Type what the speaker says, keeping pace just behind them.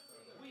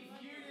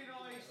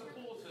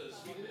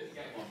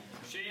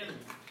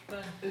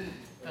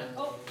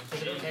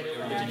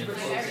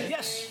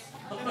Yes!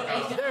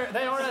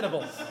 They are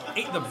edible.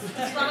 Eat them.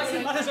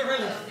 That is a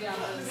rule.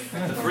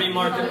 The free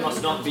market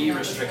must not be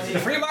restricted. The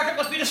free market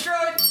must be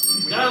destroyed!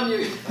 Damn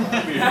you!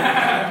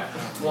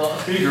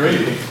 What? Be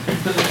greedy.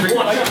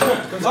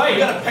 Oh, you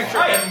got a picture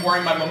of him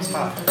wearing my mum's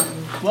hat.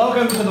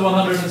 Welcome to the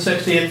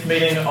 168th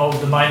meeting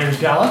of the Miners'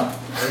 Gala.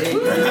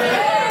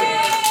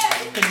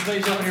 Can you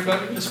please open your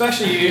book?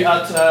 Especially you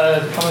at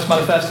Communist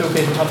Manifesto,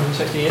 page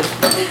 168.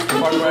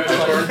 Part where it's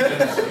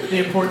like the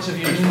importance of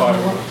union.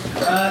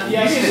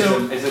 Yes,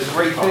 so it's a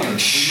great thing. We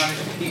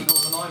managed to keep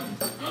Northern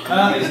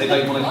Ireland. They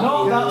don't want to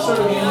no, that sort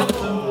of union.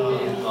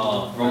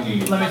 Wrong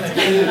union. Let me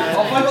think. I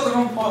got the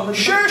wrong part of the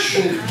Shush!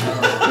 We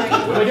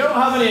don't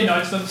have any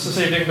announcements this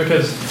evening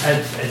because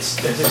it's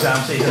exam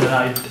season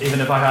and even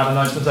if I had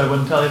announcements I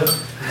wouldn't tell you them.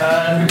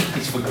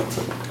 He's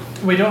forgotten.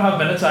 We don't have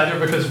minutes either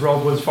because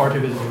Rob was far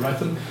too busy to write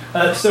them.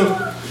 So,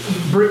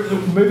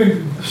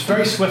 moving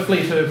very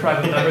swiftly to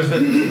private members'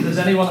 business. Does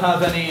anyone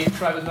have any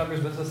private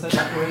members' business that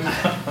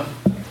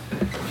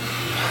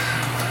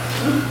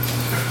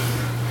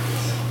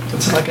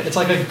It's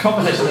like a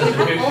competition.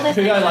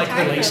 Who I like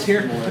the least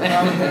here?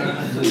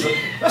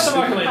 Mr.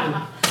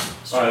 Marcolin.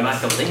 Sorry,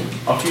 Macaulay.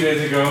 A few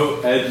days ago,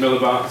 Ed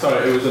Miliband,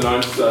 it was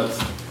announced that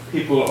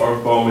people are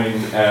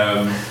bombing.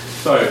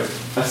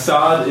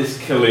 Assad is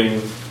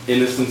killing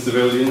innocent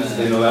civilians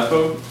in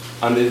Aleppo,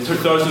 and in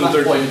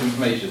 2013. Point of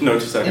information. No,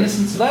 2 seconds.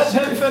 Innocent. Let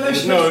him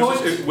finish. No,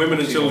 just women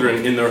and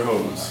children in their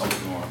homes.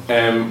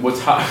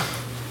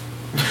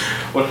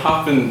 What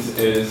happened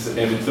is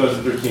in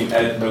 2013,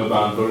 Ed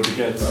Miliband voted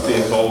against the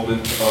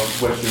involvement of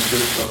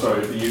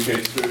the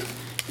UK troops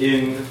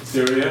in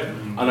Syria,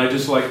 and I'd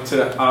just like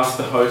to ask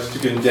the House to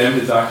condemn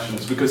his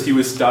actions because he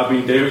was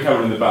stabbing David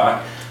Cameron in the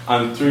back,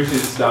 and through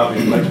his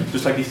stabbing,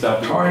 just like he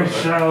stabbed him, and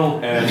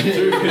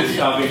through his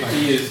stabbing,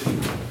 he is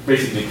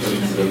basically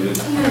killing civilians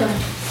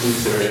in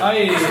Syria. I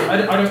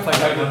don't think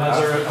anyone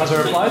has a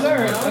reply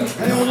there.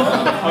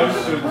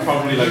 House should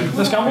probably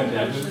Ms. Campbell?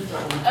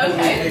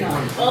 Okay,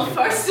 well,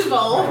 first of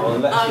all,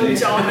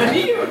 John, I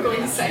knew you were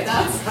going to say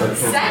that.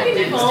 Second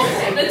of all,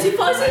 the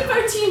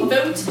 2013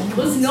 vote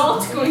was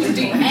not going to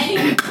do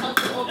anything to help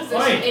the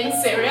opposition in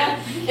Syria.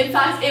 In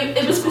fact,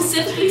 it was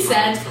specifically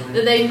said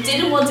that they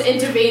didn't want to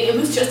intervene, it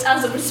was just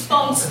as a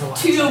response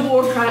to a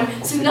war crime,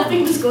 so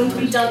nothing was going to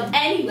be done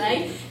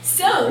anyway.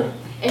 So,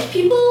 if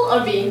people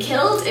are being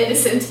killed,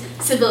 innocent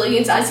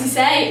civilians, as you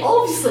say,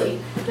 obviously,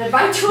 the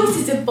right choice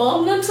is to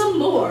bomb them some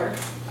more.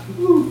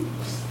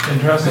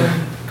 Interesting.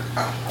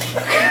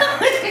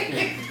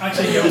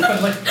 Actually, you're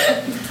like.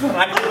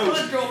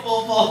 I drop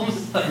all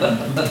bombs. I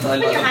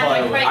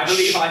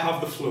believe I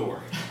have the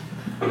floor.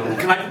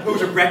 Can I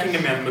propose a wrecking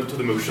amendment to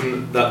the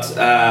motion that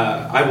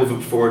I will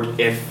vote for it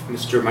if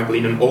Mr.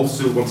 McLean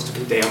also wants to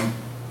condemn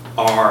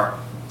our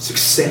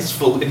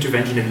successful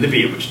intervention in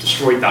Libya, which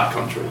destroyed that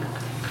country?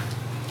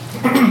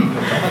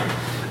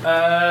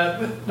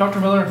 Dr.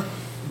 Miller?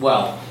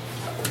 Well,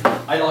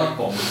 I like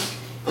bombs.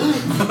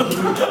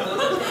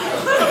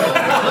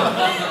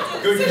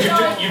 You've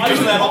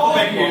just let off a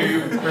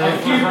bit. A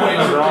few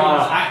points from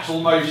John's actual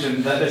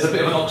motion that there's a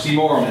bit of an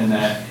oxymoron in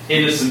there.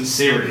 Innocent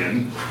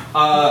Syrian.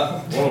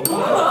 I don't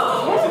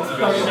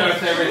know if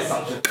there is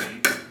such a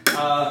thing. I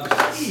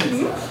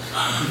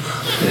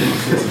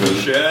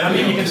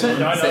mean, you can sit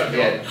down.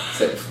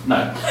 No.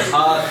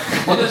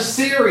 On a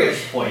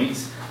serious point,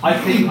 I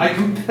think I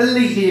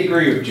completely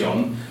agree with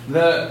John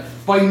that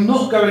by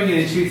not going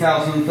in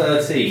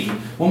 2013,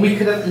 when we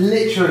could have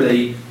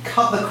literally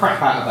cut the crap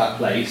out of that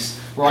place,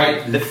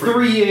 right,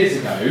 3 years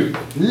ago,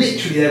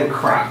 literally they were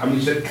crap, and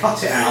we should have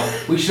cut it out.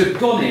 We should have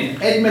gone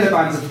in. Ed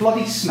Miliband's a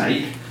bloody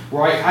snake,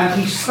 right, and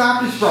he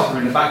stabbed his brother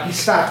in the back, he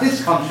stabbed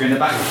this country in the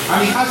back,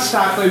 and he has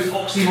stabbed those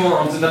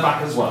oxymorons in the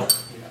back as well.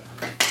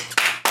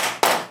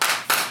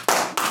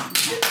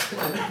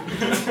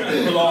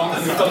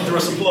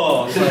 Thunderous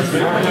applause.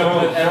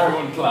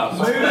 Everyone claps.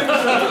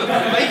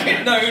 Make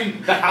it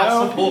known the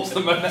House supports the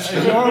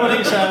motion. You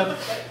already said.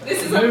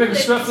 This is Moving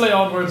swiftly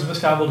onwards, Miss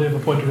Campbell, do you have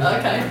a point of view?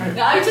 Okay.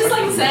 Now, I'd just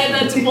like to say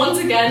that once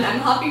again, I'm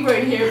happy we're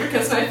in here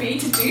because my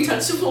feet do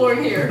touch the floor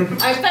in here.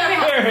 I'm very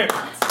happy.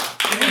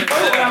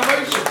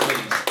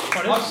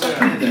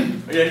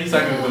 Yeah, he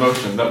seconded the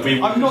motion that we.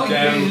 I'm not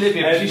including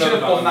Libya, but you should have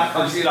gone that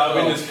country.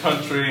 Stabbing this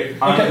country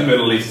and the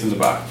Middle East in the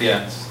back.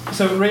 Yes.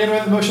 So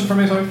reiterate the motion for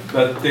me, sorry.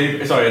 That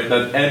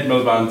Ed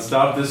Miliband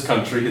stabbed this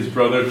country, his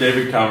brother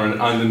David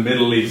Cameron, and the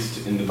Middle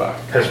East in the back.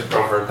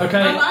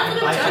 Okay. I'm not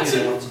going to judge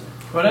you.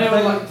 When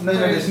anyone No,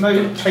 there's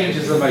no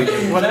changes the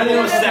motion. when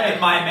anyone Second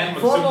my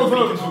amendment. formal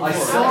vote.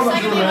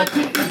 Second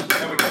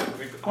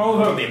Formal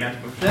vote.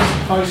 This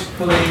House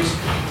believes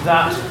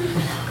that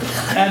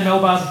Ed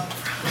Miliband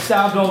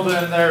stabbed all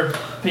their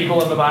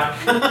people in the back.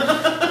 I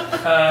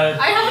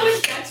have an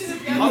objection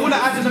if you have want to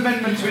add an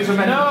amendment to his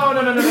amendment. No. I'm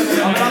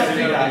allowed to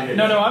do that.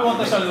 No, I want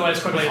this out of the way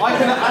as quickly. I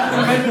can add an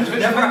amendment to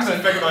his Never actually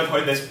amendment. figured out how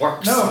this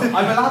works. No. I'm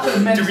allowed to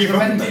amend his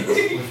amendment.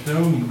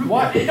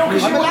 What? No,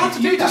 because I'm allowed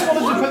to do you just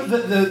that. wanted to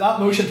put that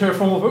motion to a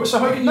formal vote, so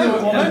how can you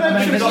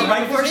amend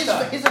because his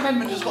his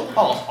amendment just got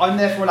passed. I'm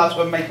therefore allowed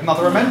to make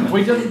another amendment.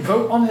 We didn't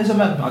vote on his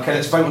amendment. Okay,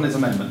 let's vote on his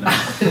amendment now.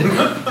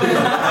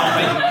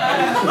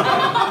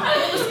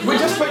 We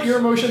just put your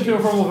motion to a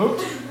formal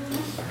vote.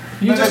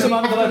 You just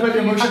demanded that I put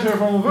your motion to a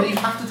formal But vote. you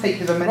have to take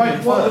his amendment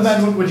Right, what first.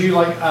 amendment would you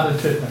like added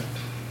to it then?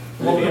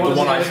 The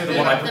one I The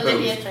Libya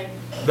proposed. thing.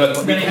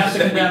 Then he has to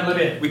condemn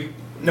Libya.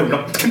 No,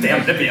 not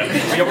condemn Libya. We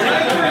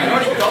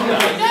already done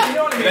that.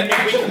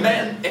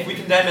 If we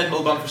condemn Ed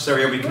Miliband for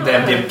Syria, we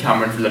condemn David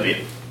Cameron for Libya.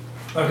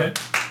 Okay.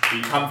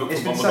 You can't vote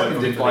It's for been one without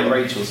seconded voting by for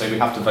Rachel, so we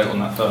have to vote on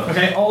that first.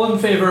 Okay, all in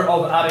favour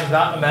of adding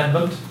that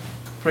amendment,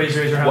 please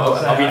raise your hand. Well,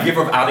 and are we in say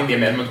favour of adding the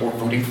amendment or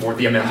voting for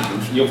the amended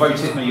motion? You're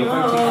voting. No, you're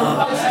voting.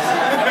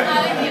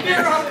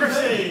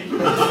 bureaucracy!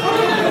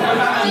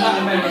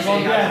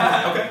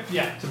 Okay.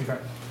 Yeah, to be fair.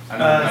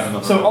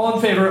 And So all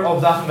in favour of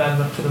that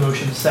amendment to the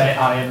motion, say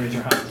aye and raise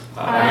your hand.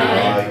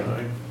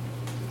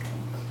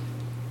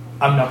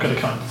 I'm not going to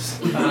count this.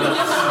 I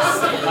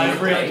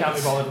really can't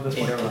be bothered at this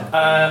point.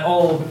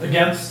 All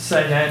against,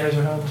 say nay and raise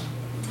your hand.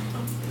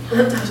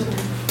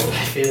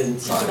 Feeling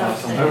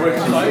sarcasm.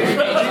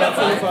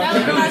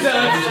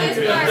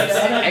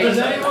 Does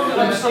anyone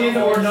abstain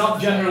or not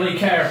generally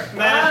care?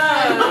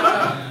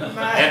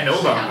 Ed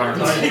Miliband,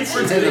 apparently.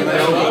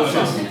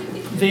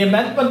 The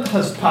amendment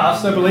has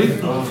passed, I believe.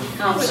 So,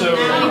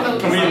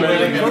 Can we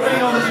amend it?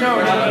 voting on this, no.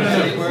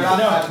 We're allowed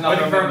to have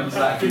another amendment to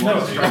that. No,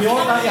 if you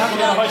want that, you have to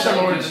go to House of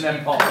Lords. And then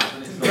pass.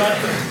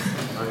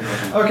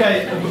 Okay,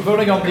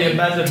 voting on the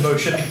amended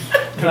motion.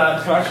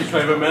 That Actually,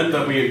 can I amend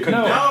that we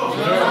condemn? no.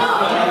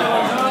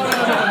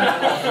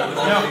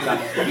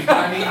 We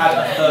can only add a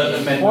third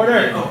amendment.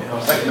 Order.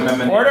 Second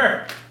amendment.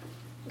 Order.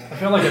 I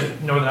feel like a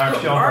Northern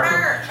Irish John.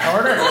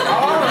 Order.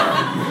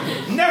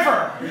 Never.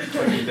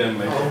 Condemn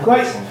me.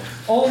 Right.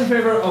 All in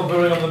favour of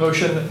voting on the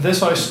motion, this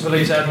House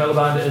believes Ed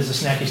Miliband is a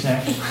snacky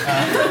snake. David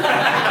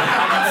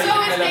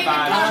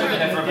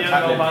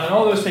Miliband and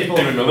all those people.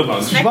 David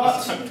Miliband.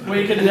 But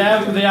we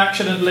condemn the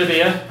action in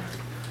Libya.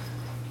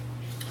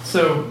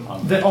 So,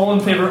 all in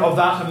favour of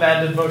that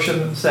amended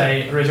motion,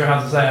 say, raise your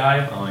hands and say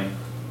aye. Aye.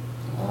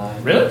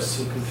 Really?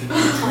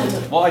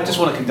 Well, I just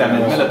want to condemn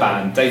Ed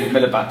Miliband, David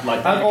Miliband,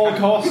 like At all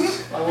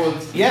costs?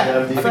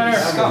 Yeah, Fair.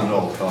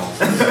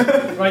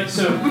 Right,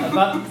 so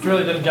that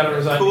really didn't get a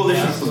result.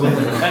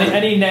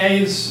 Any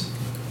nays?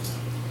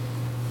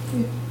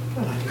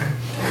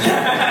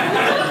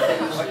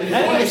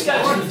 Any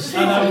abstentions?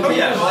 And I will take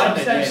those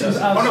abstentions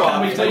as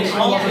can we please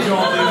call up the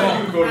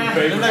John You voted in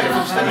favour of the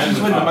Abstentions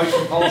when the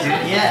amendment. motion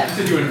passes. You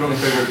said you would vote in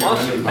favour of the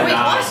amendment. Wait,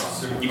 what?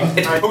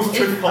 It's both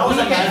true. I was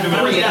against 3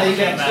 and they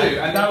get 2,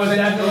 and that was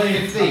definitely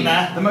 15.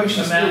 The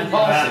motion still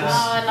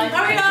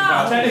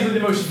passes. Technically,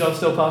 the motion does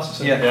still pass.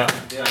 So. Yeah. The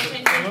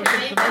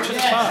motion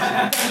is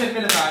passed.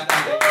 David Miliband.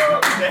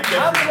 And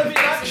the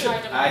Libyan action.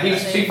 He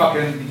was too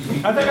fucking.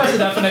 I think that's the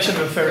definition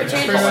of fair.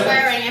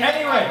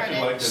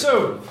 Anyway,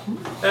 so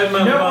no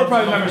more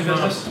private members'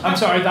 business. I'm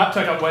sorry, that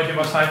took up way too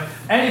much time.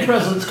 Any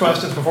president's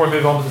questions before we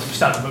move on to the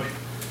standard motion?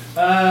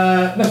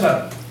 Miss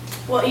Bennett.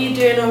 What are you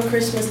doing on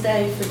Christmas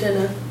Day for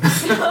dinner?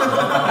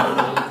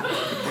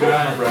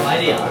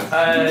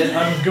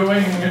 I'm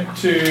going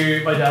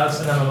to my dad's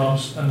and then my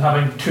mum's and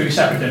having 2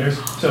 separate dinners.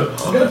 So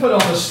I'm going to put on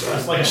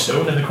this like a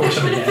stone in the course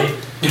of the day.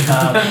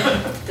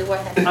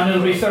 And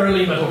it'll be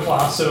thoroughly middle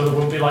class, so it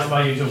won't be like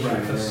my usual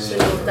breakfast.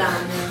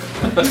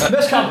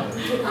 Miss Campbell.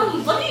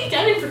 What are you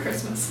getting for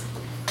Christmas?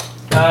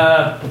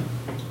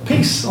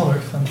 Peace on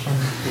earth.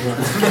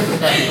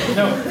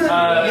 No.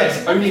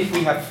 Yes, only if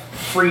we have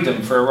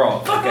freedom for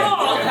Iraq.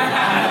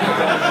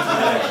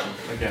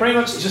 Pretty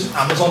much just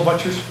Amazon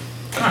vouchers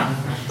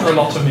for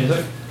lots of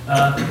music.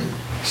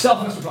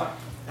 Self, Mr. Black.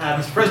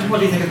 Mr. President, what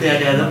do you think of the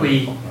idea that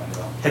we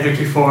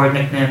heretofore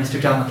nicknamed Mr.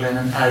 John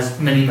McLennan as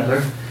Mini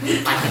Miller?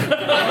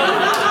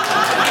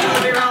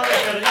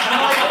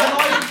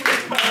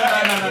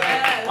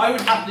 I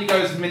would happily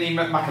go as Minnie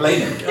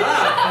McAleenan.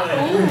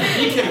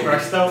 You came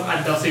first though,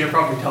 and also you're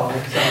probably taller.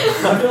 So.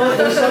 I feel like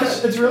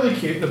it's really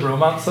cute, the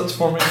bromance that's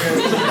forming here. I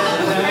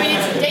mean,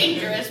 it's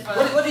dangerous, but.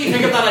 What do you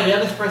think of that idea,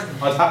 Mr.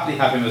 President? I'd happily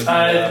have him as.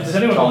 Does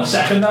anyone want to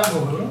second that?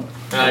 We'll vote on it.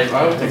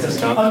 I would take this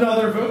chance.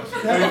 Another vote?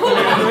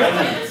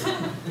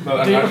 No,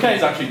 Okay.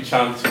 it's actually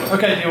chancellor.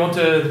 Okay, do you want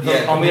to vote Yeah,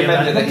 on can we the amend it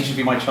that amendment? he should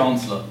be my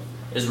chancellor?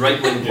 Is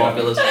right-wing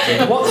populism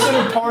taking What sort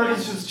of power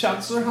does his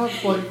chancellor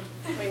have? Like,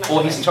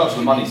 Or he's in charge of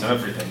the money, so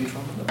everything.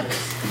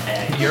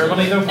 your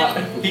money though?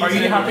 Are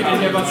you happy to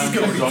give up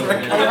control?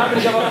 Are you happy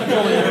to give up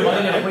control of your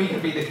money? We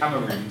could be the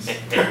Cameroons.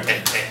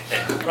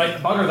 Right,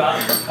 bugger that.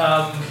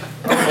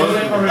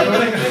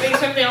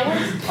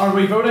 Are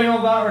we voting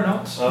on that or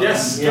not?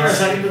 Yes.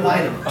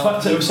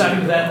 But so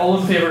second then, all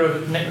in favour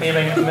of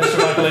nicknaming Mr.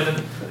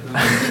 McLennan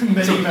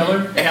Minnie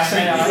Miller? It has to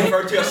be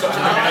referred to as such a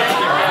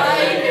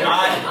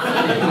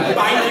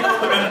binding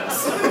ordinance.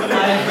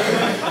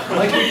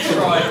 Like you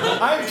try.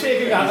 I'm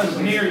taking that as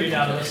near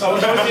unanimous. That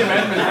was the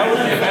amendment. That was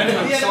the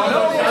amendment. Yeah,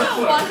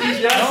 He's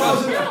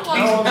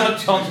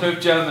John to move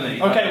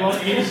Germany. Okay, well,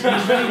 he's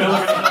Vinnie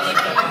Miller.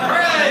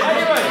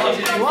 Anyway,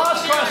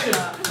 last question.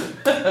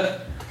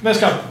 Miss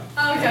Cub.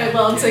 Okay,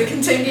 well, to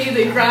continue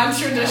the grand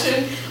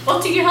tradition,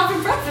 what do you have for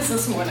breakfast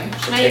this morning?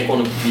 Take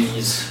one of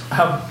these.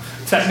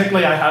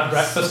 Technically, I had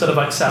breakfast at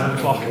about 7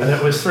 o'clock, and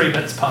it was 3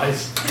 mince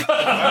pies.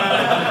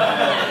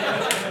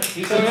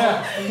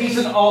 He's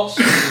an art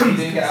student. He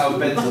didn't get out of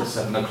bed till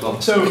 7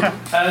 o'clock. So,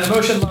 the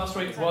motion last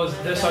week was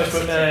this house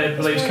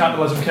believes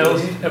capitalism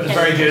kills. It was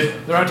very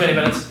good. There aren't any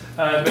minutes.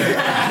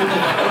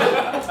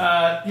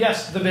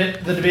 Yes, the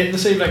debate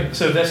this evening.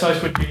 So this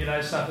house would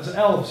unionise Santa's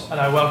Elves, and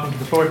I welcome to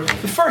the floor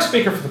the first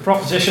speaker for the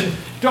proposition,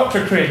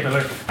 Dr. Craig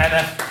Miller,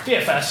 NF,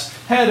 BFS,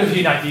 Head of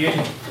Unite the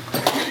Union.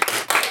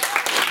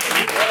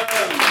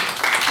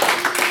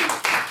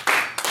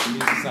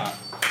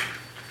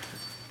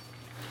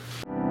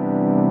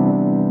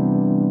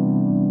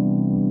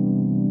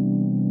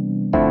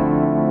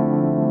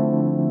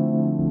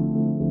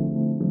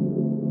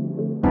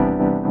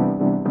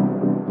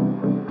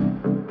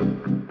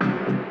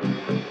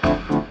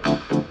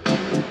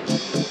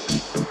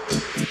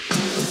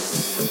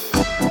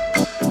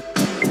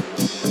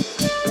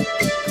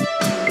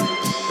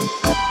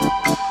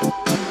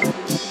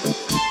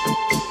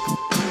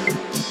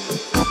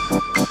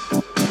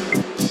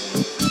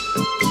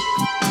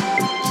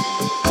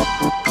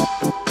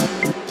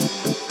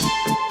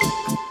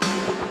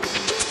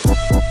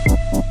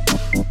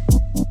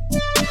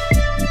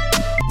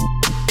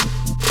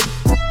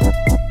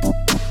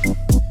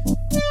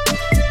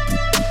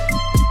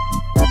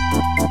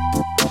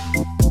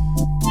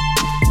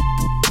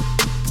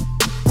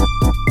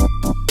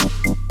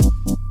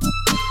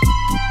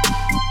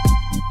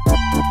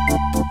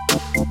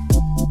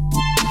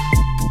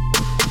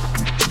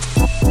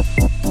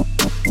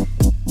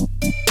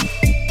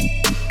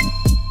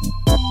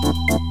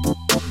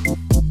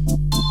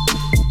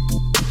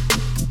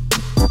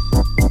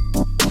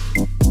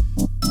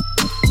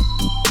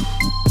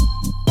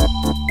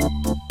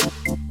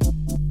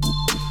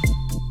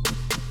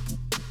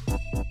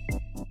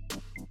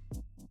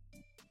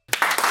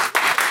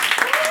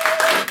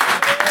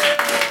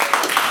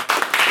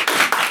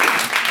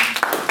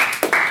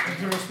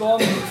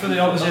 For the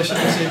opposition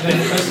this evening,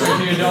 Mr.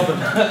 Hugh Dobbin.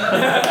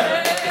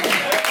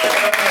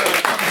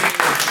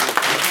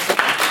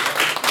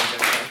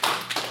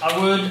 I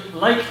would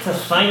like to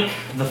thank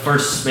the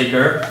first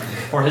speaker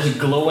for his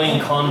glowing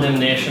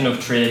condemnation of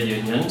trade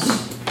unions.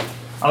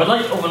 I would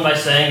like to open by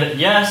saying that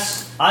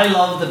yes, I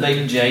love the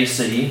big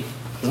JC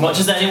as much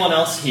as anyone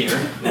else here.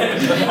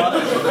 But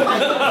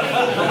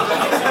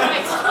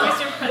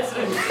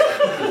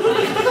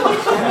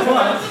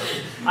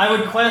I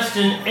would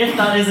question if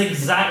that is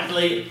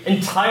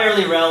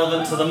entirely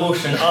relevant to the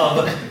motion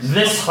of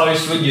this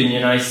house would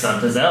unionise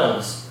Santa's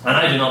Elves. And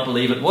I do not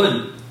believe it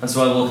would. And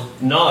so I will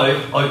now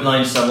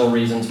outline several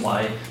reasons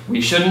why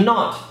we should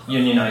not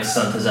unionise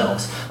Santa's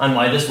Elves, and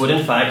why this would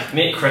in fact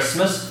make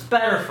Christmas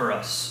better for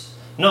us.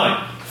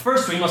 Now,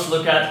 first we must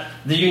look at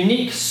the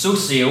unique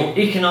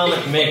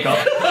socio-economic makeup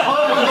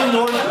of the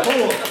North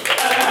Pole.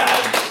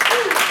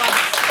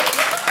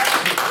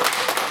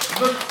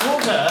 The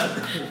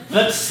quota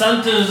that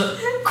Santa's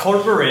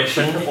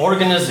corporation,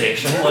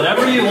 organisation,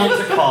 whatever you want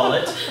to call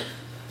it,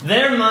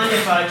 their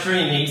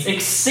manufacturing needs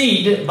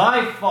exceed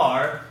by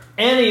far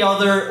any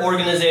other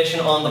organisation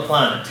on the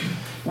planet.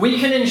 We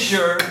can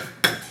ensure,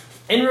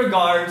 in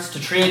regards to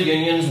trade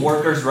unions,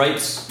 workers'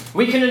 rights,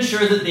 we can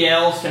ensure that the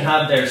elves can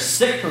have their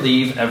sick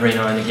leave every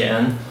now and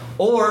again,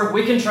 or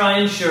we can try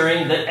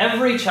ensuring that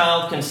every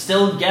child can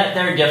still get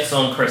their gifts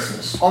on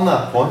Christmas. On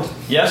that point,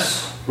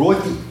 yes?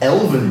 Right, the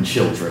elven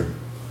children.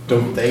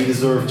 Don't they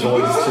deserve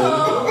toys too?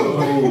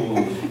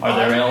 Are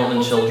there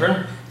elven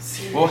children?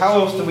 Well,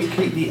 how else do we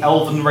keep the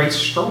elven race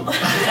strong?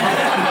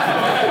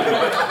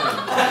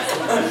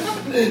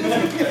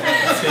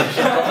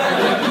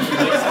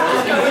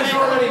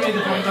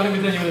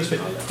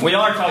 We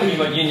are talking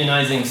about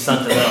unionising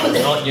Santa's Elves,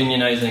 not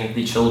unionising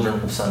the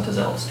children of Santa's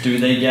Elves. Do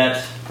they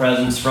get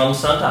presents from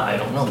Santa? I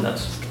don't know.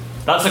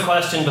 That's a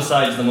question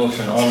besides the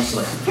motion,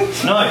 honestly.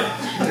 No.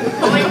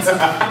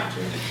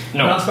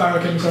 No.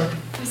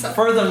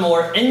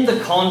 Furthermore, in the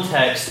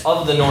context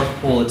of the North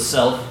Pole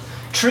itself,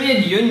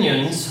 trade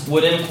unions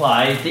would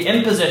imply the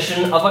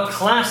imposition of a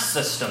class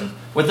system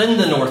within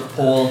the North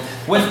Pole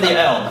with the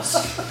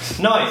elves.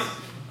 Now,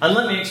 and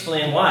let me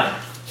explain why.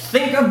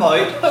 Think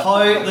about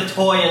how the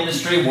toy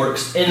industry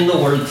works in the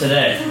world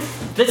today.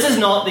 This is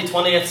not the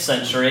 20th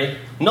century,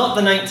 not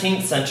the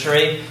 19th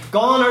century.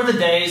 Gone are the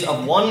days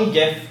of one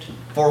gift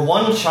for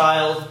one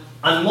child,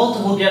 and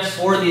multiple gifts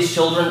for these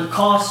children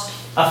cost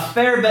a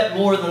fair bit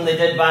more than they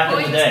did back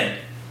in the day.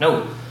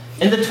 No.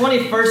 In the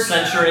 21st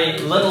century,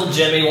 little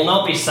Jimmy will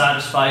not be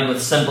satisfied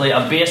with simply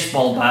a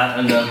baseball bat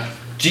and a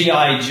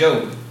G.I.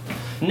 Joe.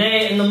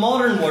 Nay, in the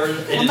modern world,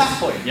 it is... On that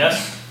point,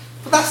 yes?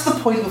 But that's the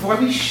point of why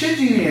we should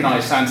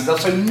unionise Santa's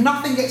elves, so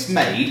nothing gets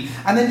made,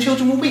 and then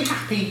children will be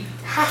happy,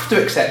 have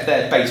to accept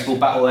their baseball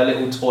bat or their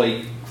little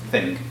toy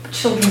thing.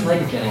 Children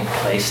like getting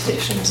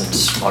PlayStations and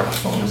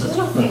smartphones. There's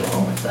nothing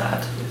wrong with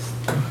that.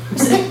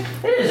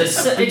 It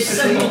is. It's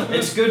simple.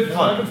 It's good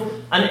fun.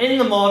 And in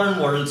the modern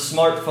world,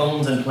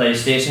 smartphones and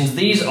PlayStations,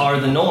 these are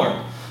the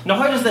norm. Now,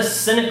 how does this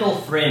cynical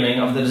framing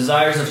of the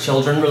desires of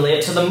children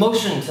relate to the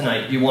motion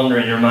tonight, you wonder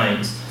in your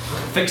minds?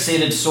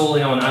 Fixated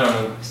solely on, I don't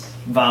know,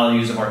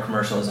 values of our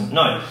commercialism.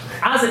 Now,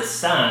 as it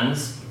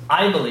stands,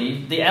 I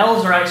believe the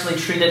elves are actually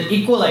treated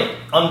equally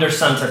under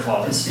Santa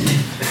Claus.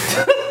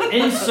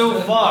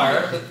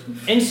 Insofar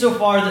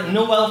that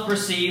no elf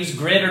receives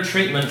greater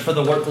treatment for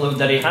the workload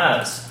that he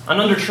has. And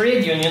under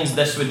trade unions,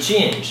 this would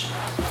change.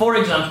 For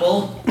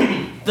example,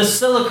 the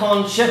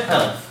silicon chip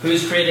elf, who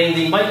is creating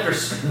the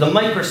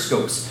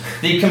microscopes,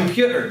 the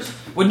computers,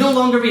 would no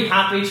longer be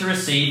happy to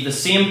receive the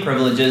same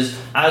privileges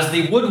as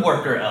the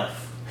woodworker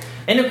elf.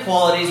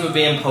 Inequalities would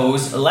be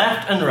imposed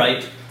left and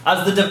right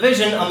as the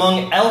division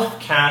among elf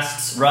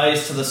castes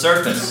rise to the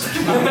surface.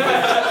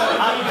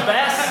 At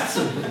best,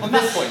 on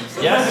that point,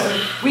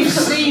 yes, we've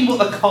seen what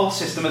the caste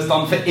system has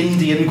done for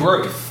Indian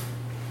growth.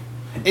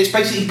 It's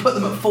basically put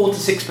them at 4 to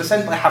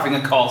 6% by having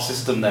a caste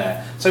system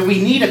there. So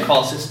we need a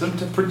caste system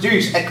to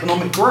produce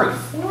economic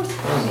growth. North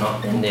Pole's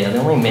not India, they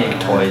only make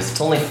toys. It's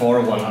only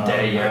for one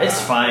day here. It's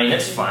fine,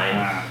 it's fine.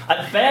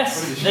 At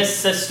best, this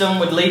system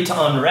would lead to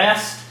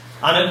unrest,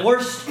 and at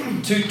worst,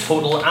 to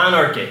total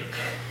anarchy.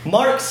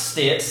 Marx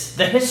states,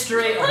 the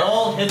history of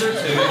all hitherto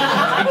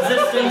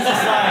existing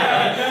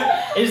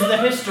society is the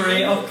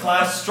history of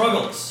class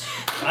struggles.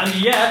 And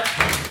yet,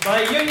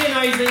 by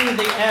unionising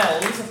the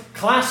elves,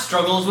 class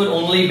struggles would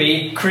only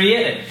be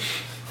created.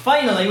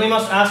 Finally, we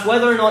must ask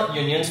whether or not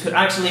unions could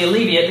actually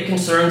alleviate the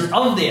concerns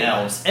of the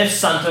elves if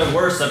Santa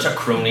were such a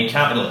crony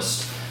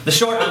capitalist. The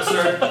short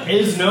answer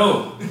is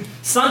no.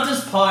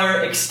 Santa's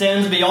power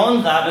extends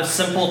beyond that of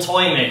simple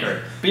toy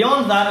maker,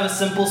 beyond that of a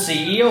simple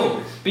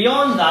CEO,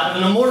 beyond that of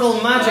an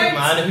immortal magic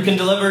man who can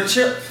deliver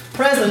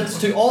presents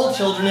to all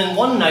children in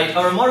one night,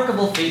 a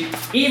remarkable feat,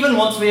 even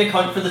once we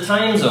account for the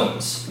time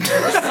zones.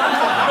 As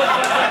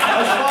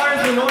far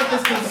as the North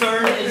is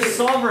concerned, is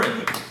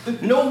sovereign.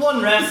 No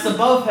one rests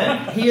above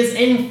him. He is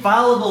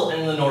infallible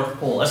in the North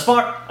Pole. As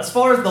far as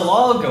the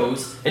law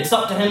goes, it's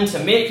up to him to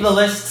make the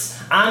lists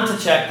and to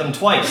check them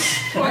twice.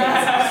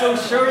 So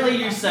surely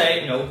you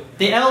say, no,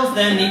 the elves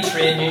then need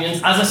trade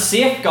unions as a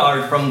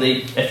safeguard from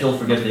the, if you'll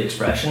forgive the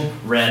expression,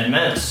 Red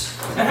Menace.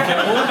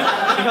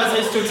 Because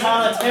his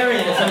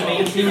totalitarianism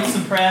means he would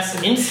suppress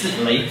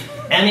instantly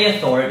any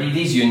authority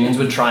these unions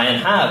would try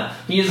and have.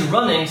 He is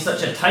running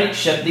such a tight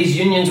ship, these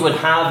unions would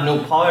have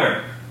no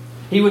power.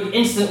 He would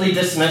instantly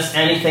dismiss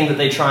anything that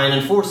they try and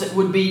enforce. It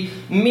would be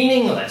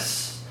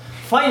meaningless.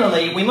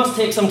 Finally, we must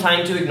take some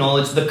time to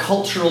acknowledge the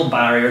cultural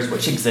barriers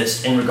which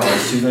exist in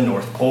regards to the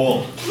North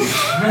Pole.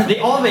 The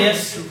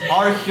obvious,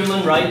 are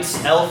human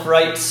rights, elf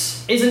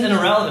rights, isn't an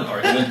irrelevant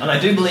argument, and I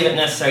do believe it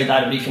necessary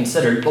that it be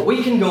considered, but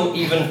we can go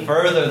even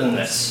further than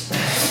this.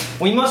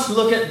 We must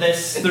look at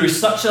this through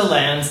such a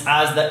lens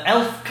as that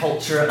elf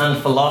culture and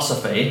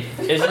philosophy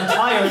is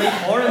entirely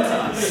foreign to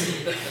us.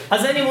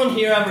 Has anyone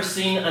here ever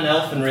seen an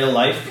elf in real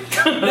life?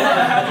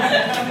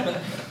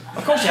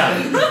 Of course you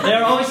have. They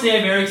are obviously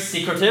a very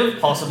secretive,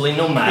 possibly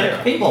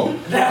nomadic people.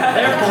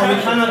 Therefore,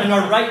 we cannot in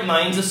our right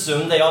minds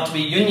assume they ought to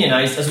be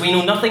unionised, as we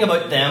know nothing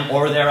about them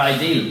or their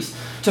ideals.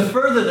 To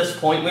further this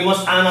point, we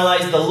must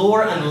analyse the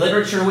lore and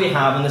literature we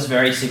have in this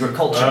very secret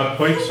culture.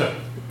 Point, sir.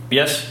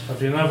 Yes?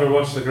 Have you never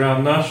watched the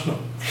Grand National?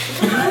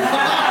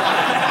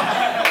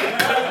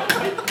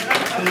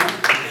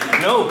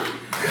 No.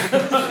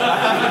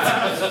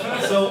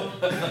 So,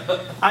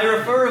 I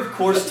refer, of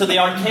course, to the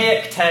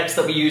archaic text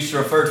that we use to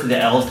refer to the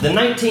elves, the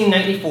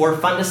 1994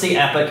 fantasy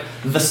epic,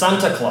 The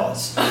Santa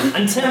Claus,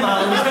 and Tim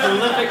Allen's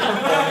prolific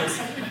performance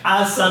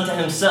as Santa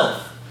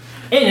himself.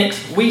 In it,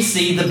 we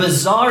see the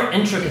bizarre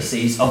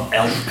intricacies of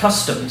elf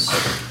customs.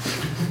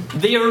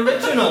 The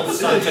original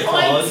Santa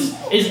Claus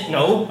is,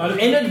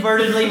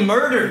 inadvertently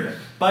murdered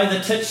by the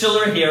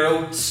titular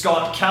hero,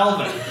 Scott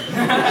Calvin.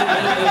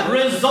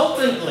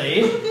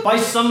 Resultantly, by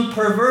some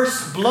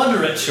perverse blood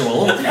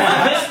ritual,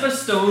 this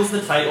bestows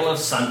the title of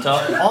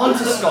Santa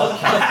onto Scott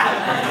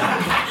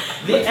Calvin.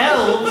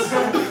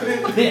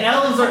 The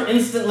elves are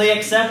instantly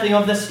accepting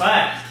of this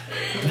fact.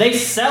 They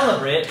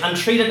celebrate and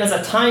treat it as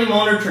a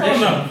time-honoured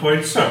tradition. On that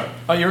point, sir.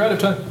 Oh, you're out of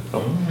time.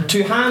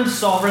 To hand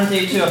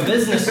sovereignty to a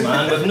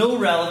businessman with no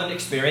relevant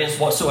experience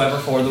whatsoever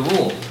for the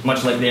role,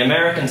 much like the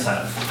Americans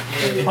have.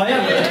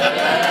 However,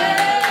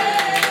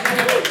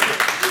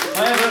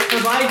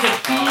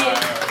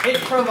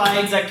 it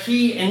provides a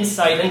key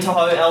insight into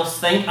how elves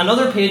think, and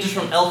other pages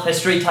from elf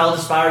history tell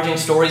disparaging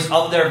stories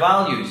of their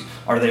values.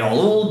 Are they all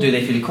old? Do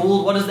they feel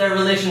cold? What is their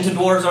relation to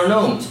dwarves or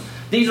gnomes?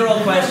 These are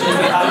all questions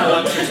we have no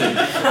answer to.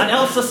 An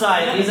elf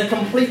society is a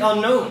complete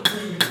unknown.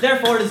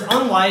 Therefore, it is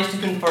unwise to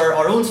confer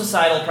our own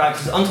societal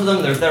practices unto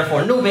them. There is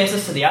therefore no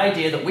basis to the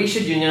idea that we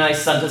should unionise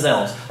Santa's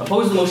elves.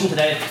 Oppose the motion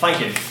today. Thank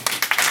you.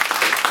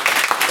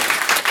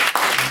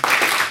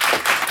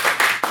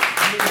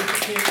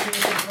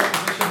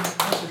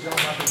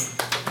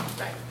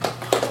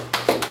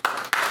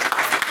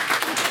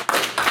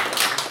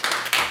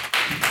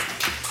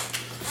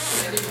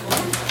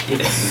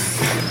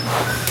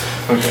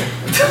 Okay.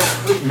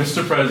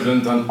 Mr.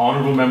 President and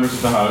honourable members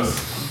of the House,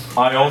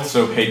 I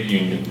also hate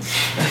unions.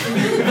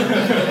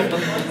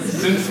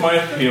 Since my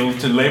appeal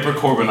to Labour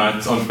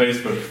Corbynites on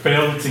Facebook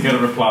failed to get a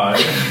reply,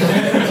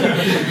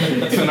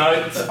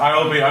 tonight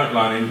I will be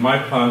outlining my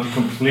plan to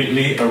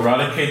completely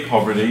eradicate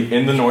poverty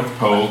in the North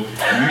Pole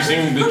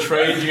using the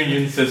trade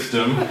union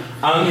system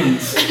and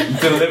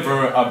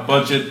deliver a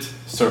budget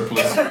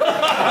surplus.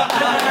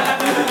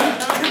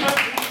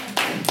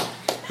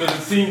 Does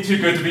it seem too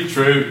good to be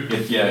true?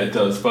 Yeah, it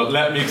does. But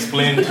let me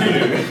explain to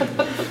you.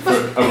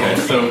 Okay,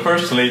 so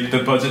firstly,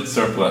 the budget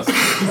surplus.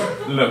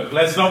 Look,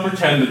 let's not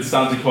pretend that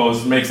Santa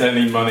Claus makes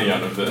any money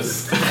out of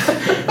this.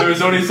 There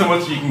is only so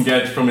much you can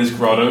get from his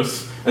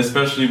grottos,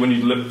 especially when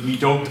you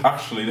don't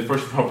actually. The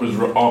first op is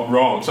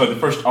wrong. Sorry, the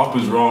first op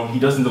is wrong. He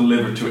doesn't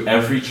deliver to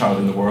every child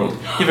in the world.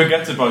 He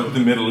forgets about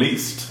the Middle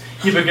East.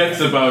 He forgets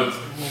about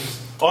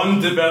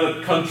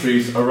undeveloped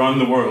countries around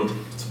the world.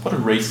 What a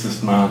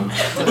racist man.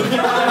 But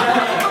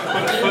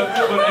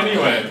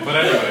anyway.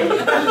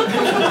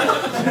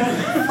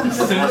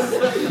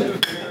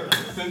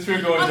 Since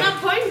we're going on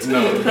that point.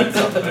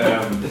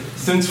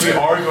 Since we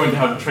are going to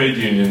have trade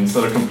unions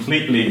that are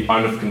completely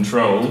out of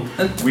control,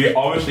 we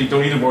obviously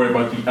don't need to worry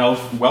about the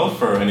elf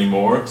welfare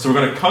anymore. So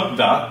we're going to cut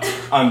that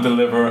and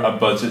deliver a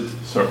budget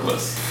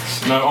surplus.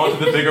 Now on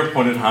to the bigger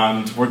point at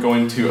hand. We're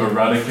going to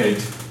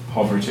eradicate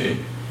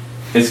poverty.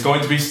 It's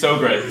going to be so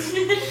great.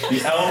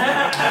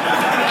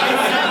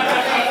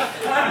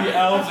 The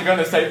elves are going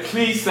to say,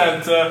 please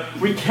Santa,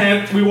 we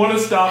want to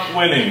stop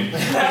winning. No,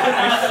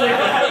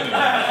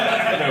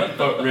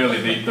 but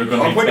really, they're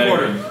going to be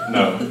begging.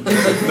 No,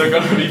 they're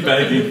going to be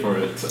begging for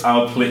it.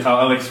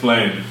 I'll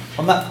explain.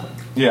 On that,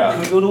 yeah.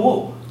 Can we go to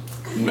war?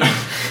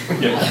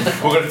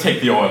 Yeah, we're going to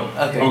take the oil.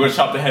 Okay. We're going to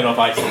chop the head off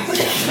ISIS.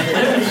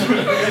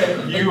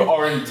 You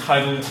are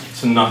entitled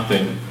to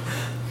nothing.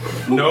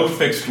 No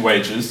fixed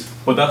wages,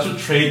 but that's what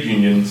trade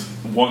unions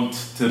want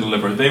to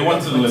deliver. They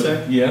want to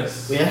deliver.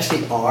 Yes. We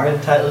actually are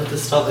entitled to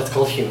stuff. It's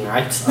called human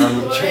rights.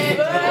 Trade.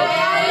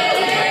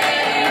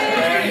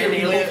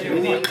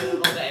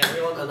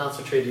 Everyone, and that's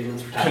what trade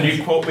unions protect. Can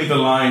you quote me the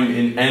line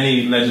in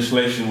any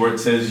legislation where it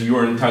says you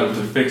are entitled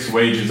to fixed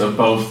wages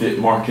above the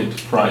market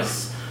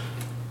price?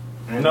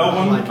 No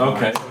one?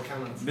 Okay.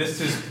 This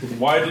is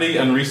widely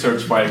and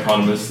researched by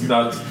economists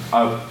that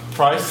a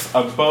price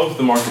above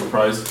the market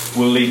price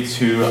will lead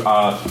to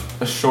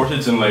a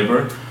shortage in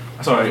labour.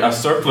 Sorry, a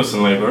surplus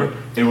in labour.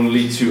 It will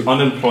lead to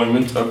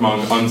unemployment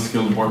among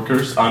unskilled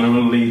workers, and it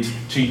will lead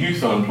to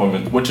youth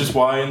unemployment, which is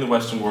why in the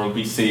Western world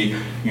we see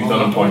youth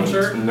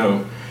unemployment.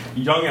 No.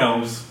 Young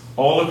elves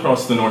all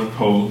across the North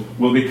Pole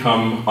will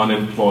become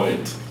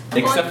unemployed.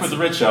 Except for the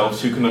rich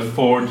elves who can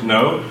afford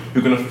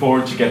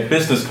to get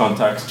business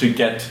contacts to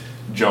get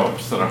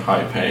jobs that are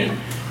high paying.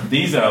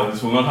 These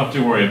elves will not have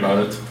to worry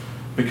about it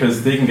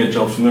because they can get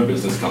jobs from their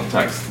business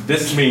contacts.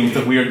 This means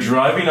that we are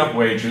driving up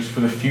wages for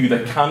the few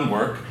that can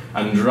work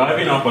and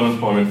driving up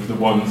unemployment for the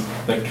ones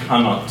that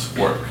cannot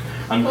work,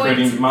 and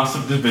creating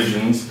massive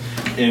divisions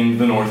in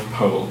the North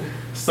Pole.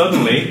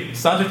 Suddenly,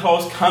 Santa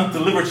Claus can't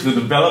deliver to the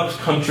developed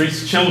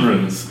countries'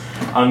 children's,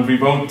 and we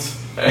won't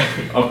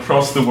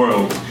across the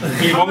world.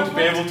 He won't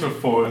be able to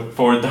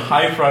afford the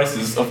high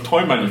prices of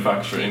toy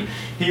manufacturing.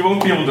 He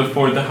won't be able to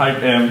afford the high.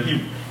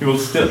 He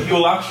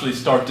will actually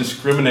start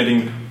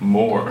discriminating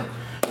more.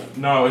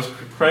 Now, as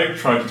Craig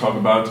tried to talk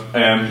about,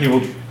 he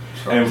will.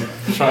 As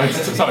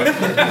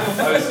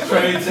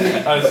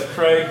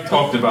Craig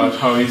talked about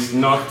how he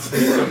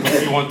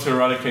wants to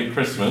eradicate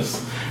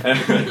Christmas,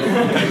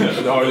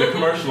 or the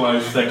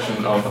commercialized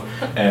section of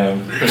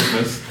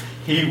Christmas.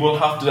 He will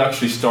have to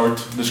actually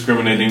start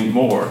discriminating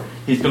more.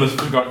 He's going to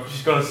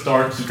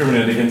start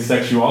discriminating against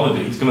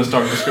sexuality. He's going to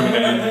start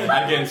discriminating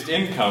against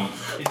income.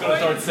 He's going to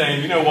start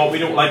saying, you know what, we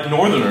don't like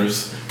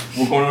Northerners.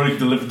 We're going to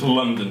deliver to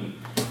London.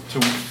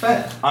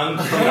 And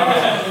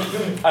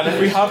if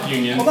we have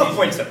unions...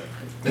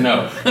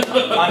 No.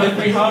 And if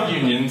we have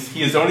unions,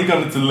 he is only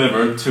going to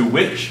deliver to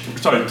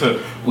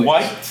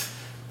white,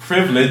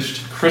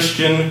 privileged,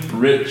 Christian,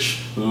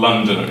 rich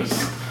Londoners.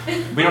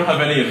 We don't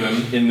have any of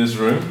them in this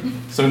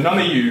room, so none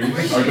of you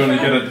are going to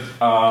get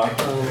a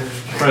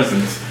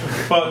present.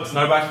 But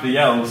now back to the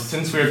elves.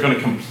 Since we are going to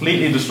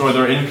completely destroy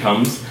their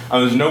incomes,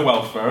 and there's no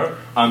welfare,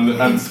 and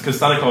because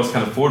Santa Claus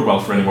can't afford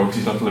welfare anymore because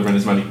he's not delivering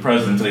as many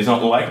presents, and he's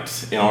not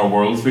liked in our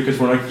worlds because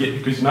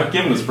he's not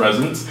giving us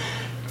presents,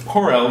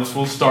 poor elves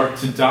will start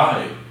to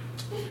die.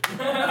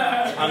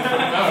 And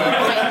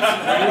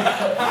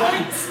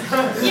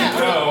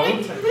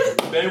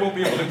they won't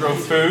be able to grow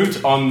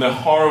food on the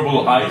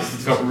horrible ice.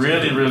 It's got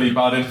really, really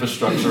bad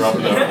infrastructure up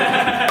there.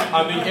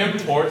 And the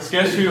imports,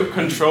 guess who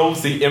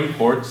controls the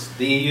imports?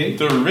 The EU?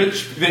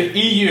 The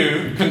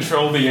EU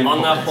control the imports.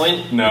 On that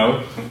point?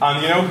 No.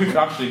 And you know who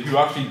actually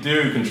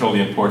do control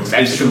the imports?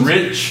 It's the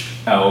rich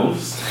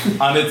elves,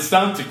 and it's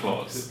Santa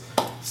Claus.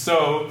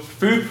 So,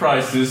 food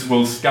prices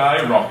will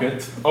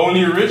skyrocket.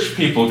 Only rich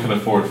people can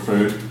afford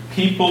food.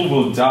 People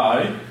will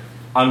die,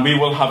 and we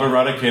will have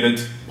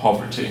eradicated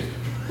poverty.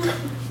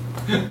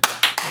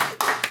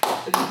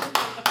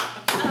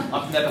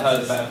 Never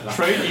heard of that.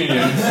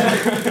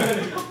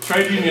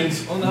 Trade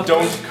unions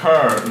don't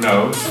care.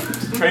 No,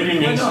 trade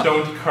unions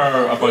don't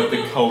care about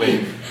the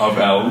culling of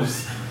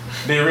elves.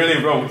 They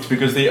really won't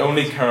because they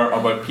only care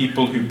about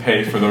people who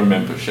pay for their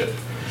membership.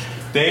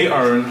 They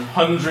earn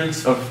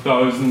hundreds of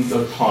thousands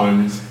of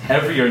pounds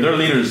every year. Their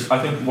leaders, I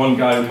think one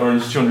guy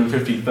earns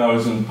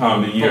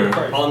 £250,000 a year.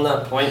 On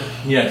that point,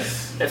 yes.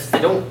 If they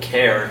don't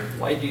care,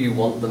 why do you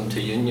want them to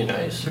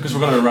unionise? Because we're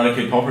going to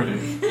eradicate poverty.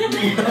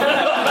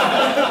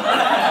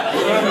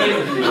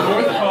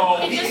 North Pole.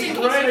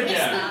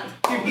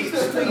 He's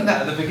just saying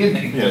that at the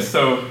beginning. Yes,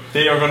 so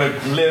they are going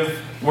to live.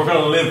 We're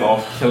going to live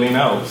off killing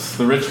elves.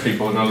 The rich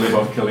people are going to live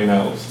off killing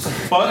elves.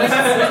 But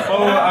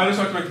I just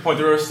want to make the point: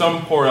 there are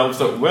some poor elves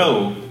that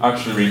will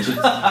actually reach it.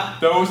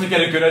 Those that get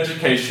a good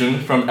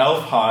education from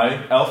Elf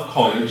High, Elf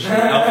College,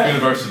 and Elf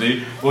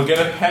University will get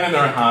a pen in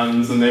their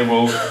hands and they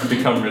will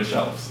become rich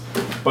elves.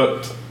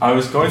 But I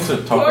was going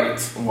to talk.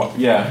 What?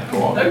 Yeah,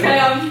 go on.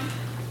 Okay.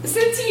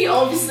 Since you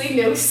obviously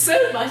know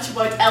so much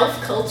about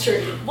elf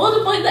culture, what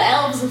about the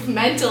elves with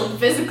mental and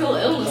physical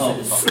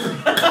illnesses?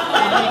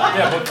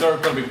 Yeah, but they're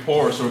going to be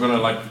poor, so we're going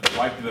to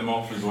wipe them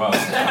off as well.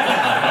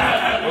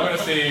 We're going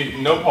to see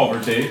no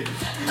poverty.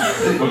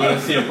 We're going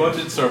to see a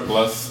budget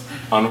surplus,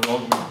 and we're all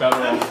going to be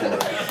better off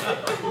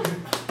for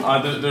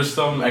it. There's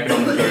some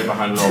economic theory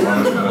behind it all, but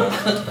I'm going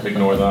to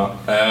ignore that.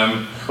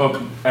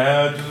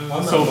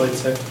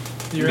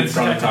 It's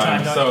running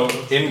time. So,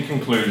 in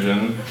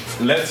conclusion,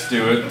 let's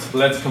do it.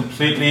 Let's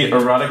completely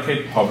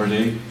eradicate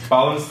poverty,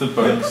 balance the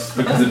books,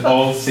 because it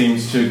all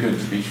seems too good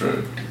to be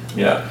true.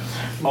 Yeah.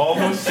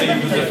 Almost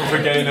seems as if we're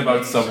forgetting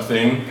about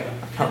something.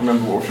 I can't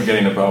remember what we're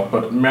forgetting about,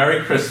 but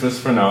Merry Christmas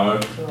for now.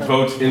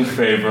 Vote in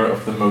favour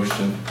of the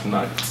motion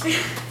tonight.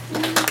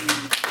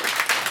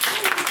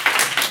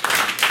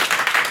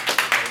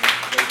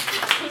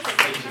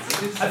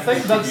 I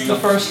think that's the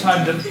first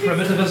time that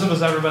primitivism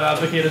has ever been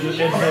advocated in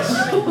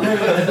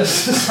this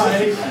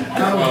society.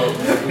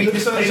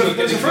 It's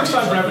the first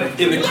time ever.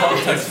 In the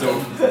context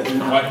of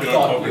wiping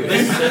out poverty.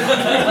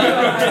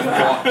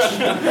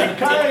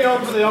 Carry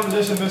on for the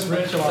opposition, Miss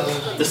Rachel.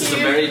 This is a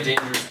very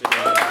dangerous thing.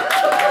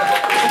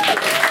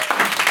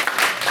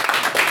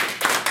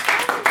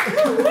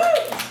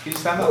 Can you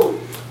stand up?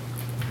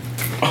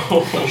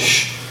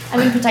 I'm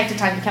in protected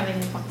time, you can't make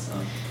any points.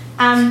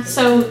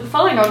 So,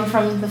 following on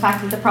from the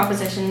fact that the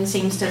proposition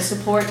seems to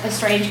support a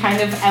strange kind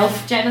of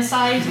elf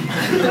genocide,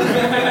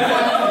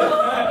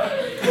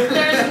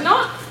 there's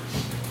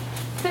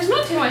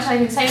not too much I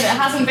can say that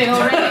hasn't been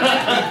already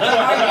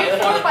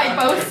argued for by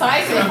both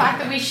sides of the fact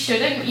that we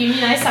shouldn't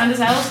unionise Santa's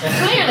elves.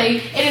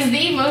 Clearly, it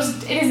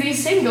is the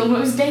single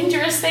most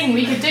dangerous thing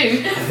we could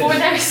do for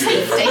their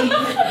safety. If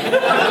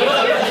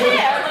you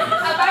care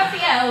about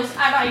the elves,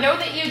 and I know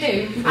that you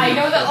do, I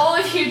know that all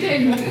of you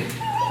do,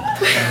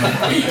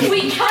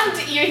 we can't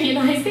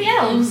unionise the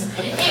elves.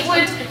 It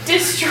would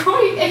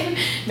destroy.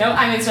 No,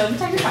 I'm in so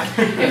protected time.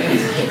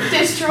 It would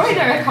destroy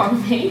their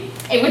economy.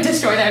 It would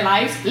destroy their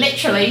lives,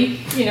 literally.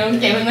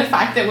 Given the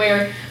fact that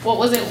we're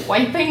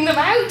wiping them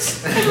out.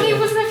 I believe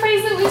was the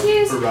phrase that was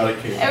used.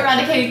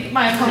 Eradicate.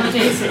 My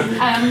apologies.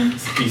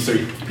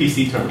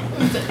 PC term.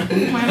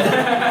 My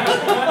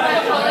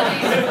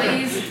apologies,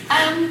 please.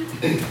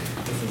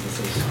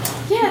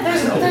 Yeah,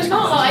 there's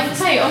not a lot I can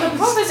say on the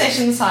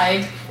proposition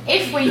side.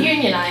 If we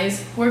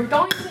unionise, we're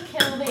going to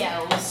kill the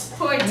elves.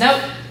 Point.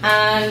 Nope.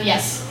 And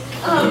yes.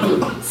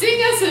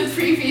 Seeing as the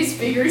previous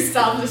speaker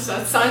established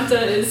that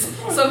Santa is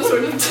some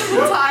sort of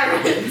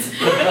tyrant,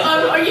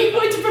 are you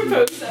going to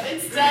propose that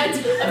instead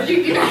of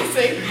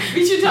unionising,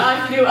 we should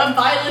have, a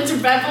violent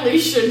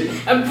revolution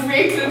and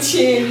break the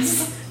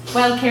chains?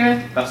 Well,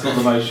 Kira. That's not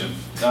the motion.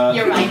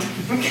 You're right.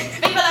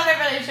 People have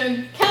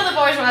revolution. Kill the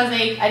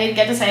bourgeoisie. I didn't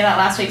get to say that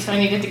last week, so I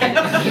needed to get it.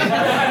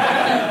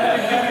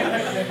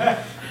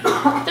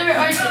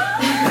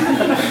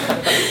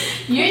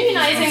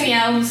 Unionising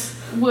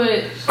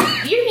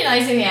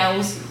the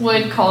elves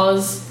would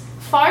cause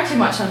far too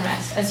much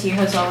unrest, as Hugh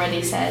has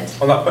already said.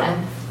 On that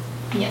point,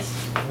 yes.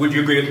 Would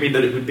you agree with me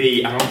that it would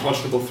be an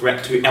unconscionable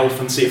threat to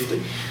elfin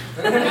safety?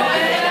 We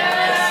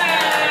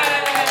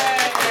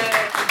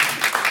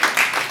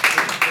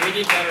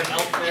need better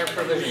healthcare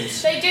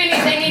provisions. They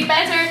need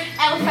better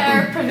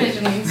healthcare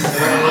provisions.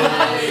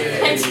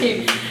 Thank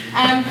you.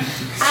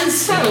 And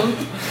so,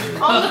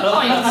 on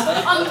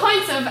the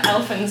points of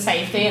elfin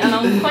safety and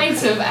on the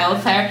points of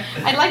elfare,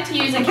 I'd like to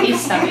use a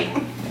case study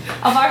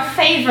of our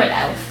favourite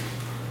elf,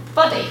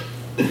 Buddy.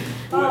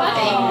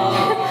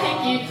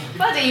 Thank you.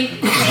 Buddy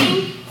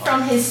came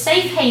from his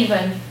safe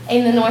haven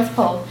in the North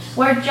Pole,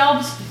 where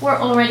jobs were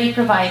already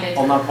provided.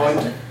 On that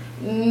point?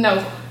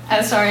 No.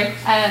 Sorry.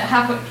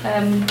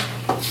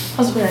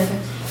 Possibly later.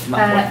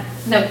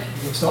 No.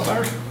 It's not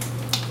Barry.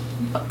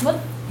 What?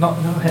 No,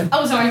 him.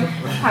 Oh, sorry.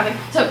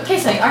 So,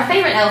 case study. Our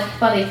favourite elf,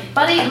 Buddy.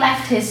 Buddy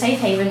left his safe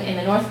haven in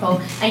the North Pole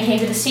and came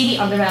to the seedy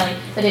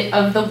underbelly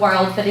of the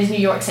world that is New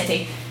York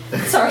City.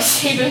 Sorry,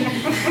 Stephen.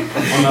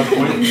 On that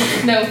point?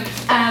 No.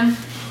 And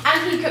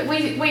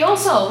we've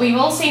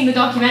all seen the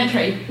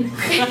documentary.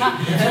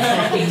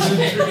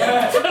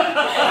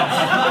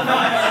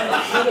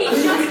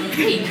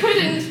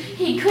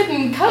 He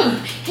couldn't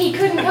cope. He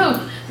couldn't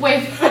cope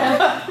with the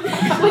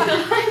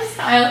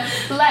lifestyle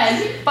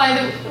that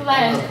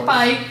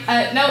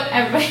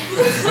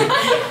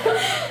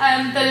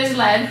is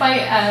led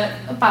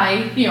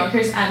by New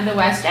Yorkers and the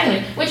West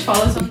generally, which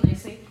follows on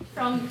nicely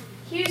from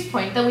Hugh's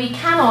point that we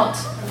cannot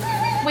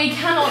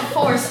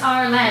force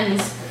our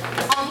lens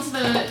onto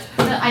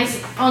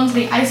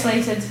the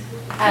isolated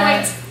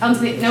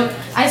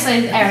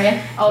isolated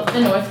area of the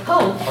North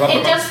Pole.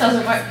 It just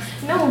doesn't work.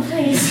 No,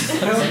 please.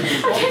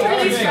 I'm getting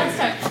really stressed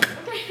out.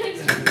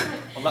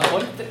 On that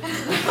point?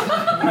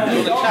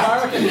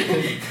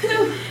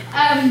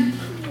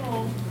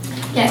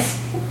 Yes.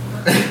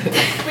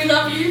 We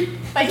love you.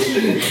 Thank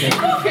you.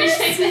 I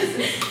appreciate this.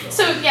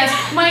 So yes,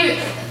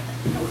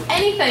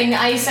 anything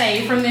I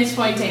say from this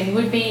point in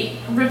would be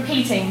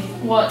repeating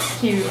what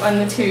Hugh and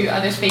the two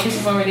other speakers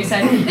have already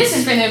said. This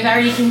has been a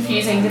very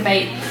confusing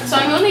debate, so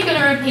I'm only going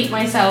to repeat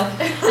myself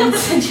and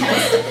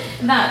suggest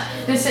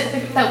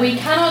that we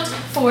cannot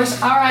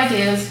force our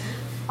ideas,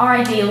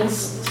 I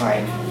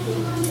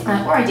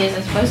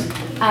suppose,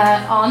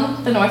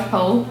 on the North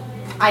Pole.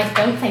 I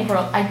don't think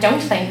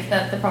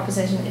that the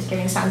proposition is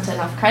giving Santa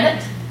enough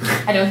credit.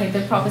 I don't think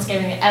the prop is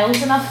giving the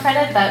elves enough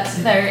credit that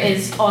there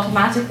is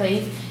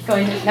automatically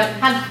going to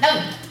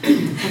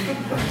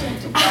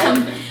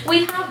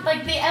we have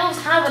the elves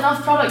have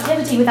enough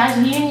productivity without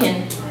a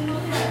union,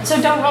 so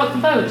don't rock the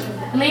boat.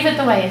 Leave it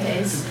the way it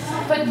is.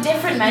 Put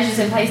different measures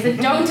in place that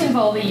don't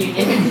involve a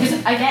union, because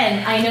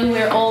again, I know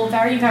we're all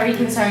very, very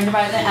concerned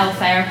about the elf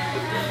fair.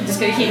 I'm just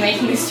going to keep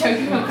making this joke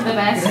and hope for the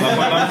best.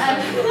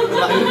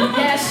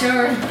 Yeah,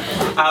 sure.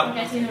 I'll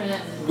get to you in a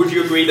minute. Would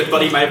you agree that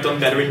Buddy might have done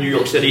better in New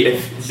York City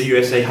if the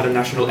USA had a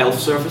national elf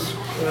service?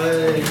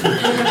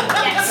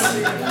 Yes.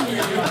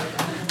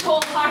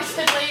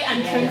 Wholeheartedly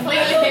and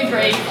completely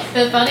agree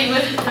that Buddy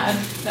would have.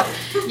 No.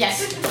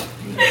 Yes.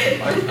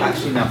 I've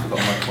actually now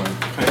forgotten my point.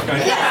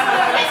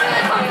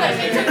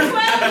 It took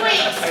 12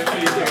 weeks.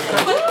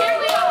 But here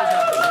we are.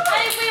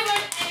 And if we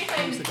learned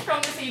anything from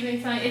this evening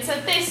tonight, it's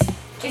that this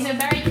is a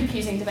very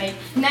confusing debate.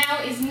 Now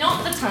is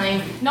not the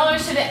time, nor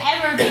should it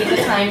ever be the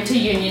time to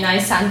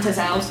unionise Santa's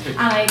elves.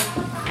 And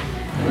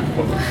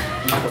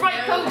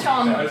Right, Coach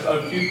on. I have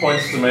a few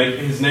points to make.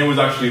 His name was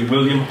actually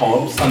William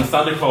Hobbs, and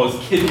Santa Claus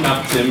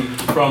kidnapped him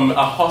from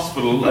a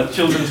hospital, a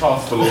children's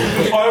hospital.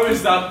 How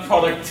is that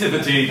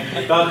productivity?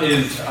 That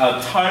is a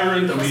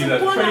tyrant, and we need a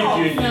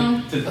trade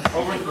union to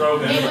overthrow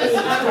him. It was a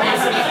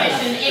rescue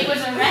mission. It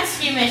was a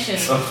rescue mission.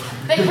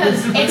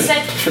 Because it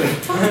said...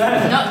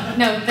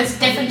 No, there's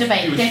different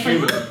debate.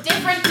 Different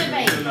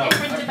debate.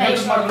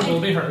 Next argument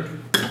will be heard.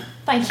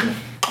 Thank you.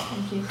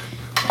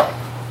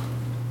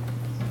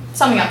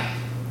 Summing up.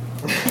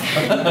 This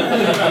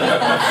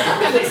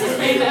has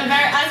been,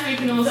 as we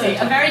can all see,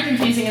 a very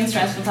confusing and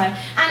stressful time.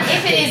 And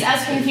if it is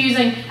as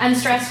confusing and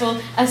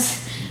stressful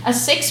as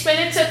 6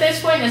 minutes at this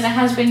point as it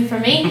has been for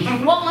me,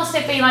 what must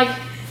it be like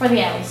for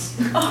the elves?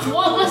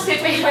 What must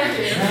it be like?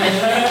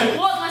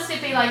 What must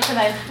it be like for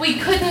them? We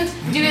couldn't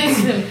do this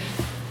to them.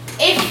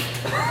 If,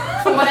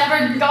 for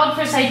whatever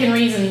godforsaken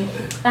reason,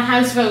 the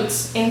House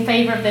votes in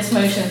favour of this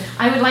motion,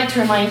 I would like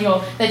to remind you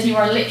all that you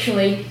are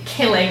literally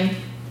killing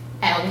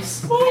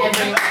elves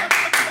everywhere.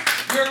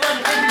 You're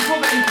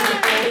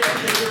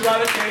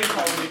eradicating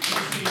how we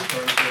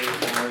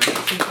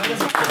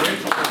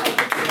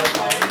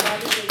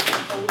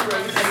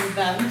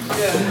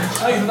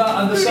Like that,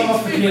 and to sum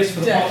up the case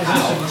for the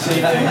proposition this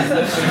evening,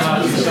 literally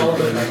Matthew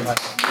Sullivan.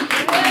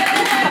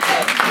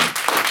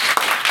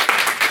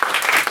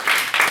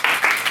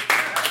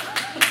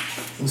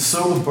 And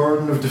so the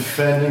burden of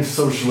defending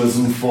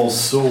socialism falls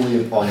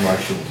solely upon my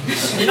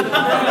shoulders.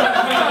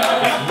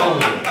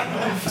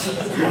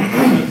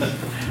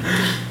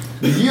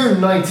 The year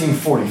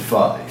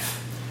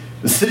 1945,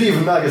 the city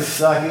of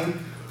Nagasaki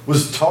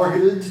was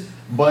targeted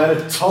by an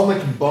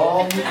atomic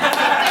bomb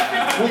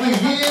with a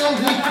yield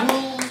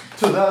equal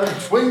to that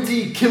of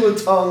 20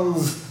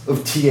 kilotons of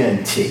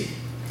TNT.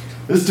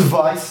 This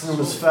device, known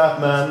as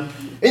Fat Man,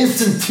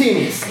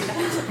 instantaneously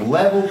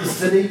leveled the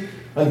city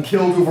and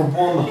killed over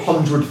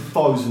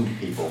 100,000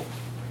 people.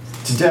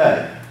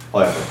 Today,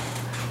 however,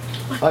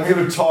 I'm here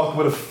to talk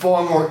about a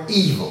far more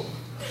evil,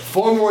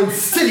 far more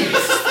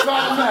insidious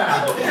Fat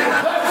Man.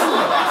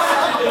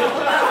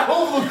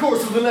 Over the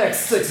course of the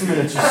next 6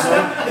 minutes or so,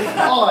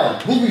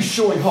 I will be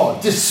showing how,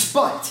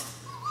 despite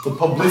the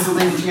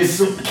publicity which is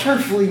so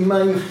carefully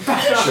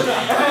manufactured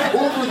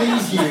over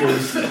these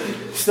years,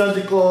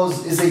 Santa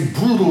Claus is a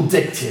brutal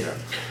dictator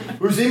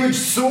whose image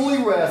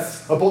solely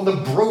rests upon the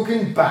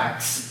broken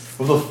backs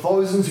of the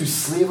thousands who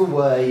slave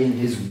away in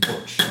his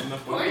workshop.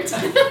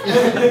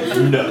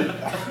 No.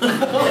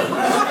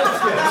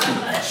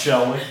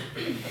 Shall we?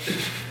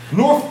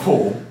 North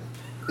Pole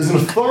is an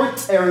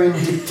authoritarian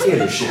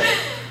dictatorship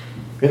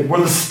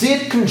where the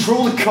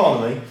state-controlled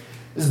economy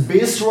is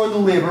based around the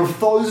labour of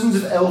thousands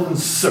of elven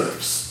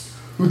serfs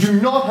who do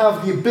not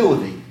have the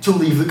ability to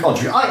leave the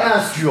country. I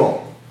ask you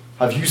all,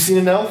 have you seen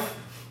an elf?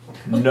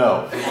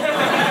 No.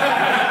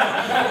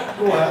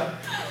 Go ahead.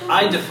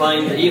 I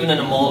define that even in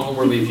a model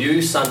where we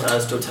view Santa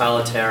as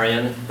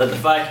totalitarian, that the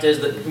fact is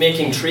that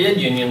making trade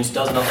unions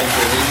does nothing to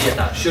alleviate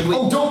that. Should we?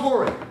 Oh, don't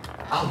worry.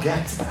 I'll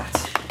get to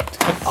that.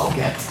 I'll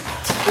get to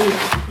that.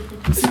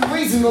 See, the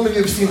reason none of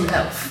you have seen an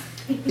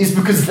elf is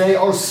because they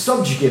are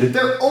subjugated.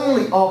 Their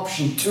only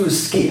option to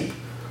escape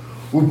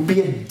would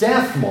be a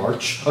death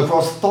march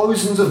across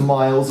thousands of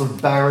miles of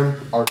barren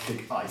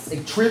Arctic ice.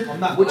 A trip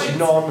which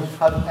none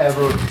have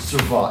ever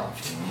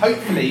survived.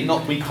 Hopefully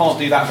we can't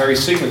do that very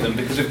soon with them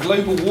because of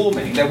global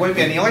warming there won't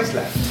be any ice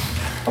left.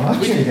 I'm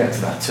actually going to get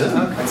to that too.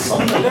 Okay.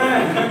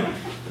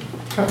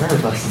 Can't remember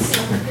if that's the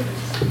summer.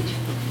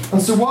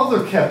 And so while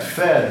they're kept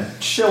fed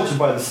and sheltered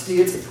by the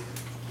state,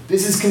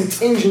 this is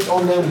contingent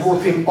on them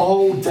working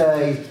all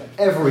day,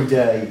 every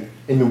day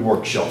in the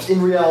workshops.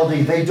 In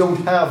reality, they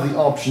don't have the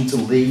option to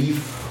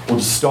leave or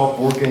to stop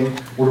working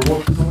or to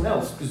work for someone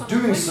else, because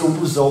doing so would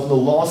result in the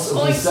loss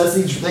of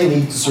necessities they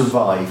need to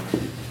survive.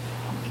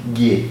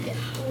 Yeah.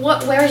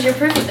 Where is your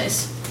proof of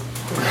this?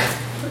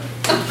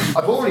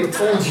 I've already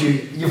told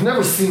you, you've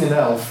never seen an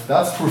elf.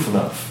 That's proof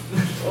enough.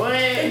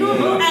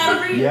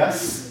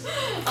 Yes?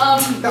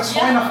 That's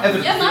fine enough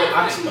evidence. Yeah, my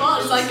question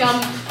was, like,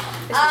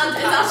 and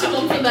it's actually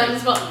one for them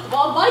as well.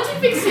 Well, why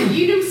do you think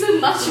you know so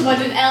much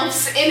about an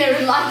elf's inner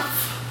life?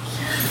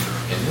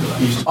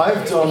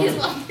 I've done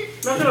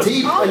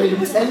deep and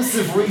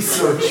intensive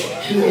research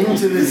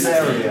into this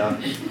area.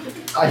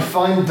 I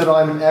find that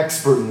I'm an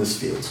expert in this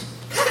field.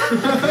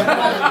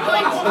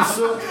 And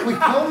so we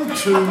come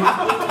to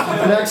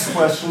the next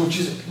question, which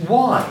is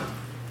why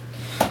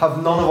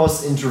have none of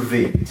us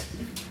intervened?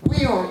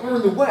 We're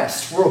in the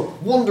West. We're a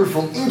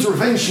wonderful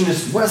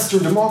interventionist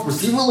Western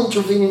democracy. We'll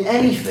intervene in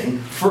anything,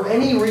 for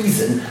any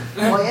reason,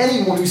 by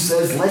anyone who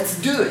says, let's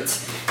do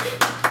it.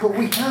 But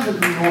we haven't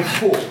in the North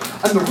Pole.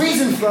 And the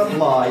reason for that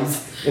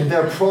lies in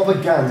their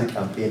propaganda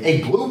campaign,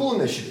 a global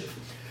initiative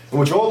in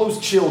which all those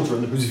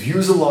children whose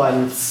views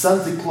align with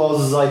Santa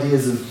Claus's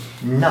ideas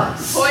of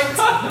nice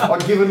are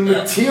given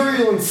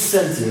material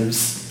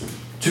incentives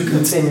to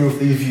continue with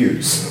these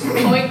views.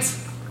 Point.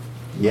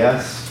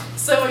 Yes?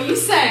 So are you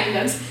saying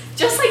that,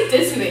 just like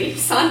Disney,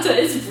 Santa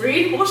is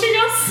brainwashing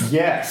us?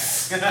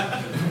 Yes.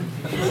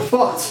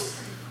 But,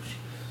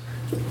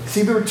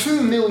 see, there are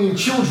 2 million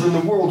children in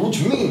the world,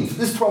 which means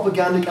this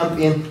propaganda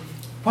campaign,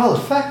 while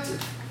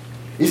effective,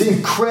 is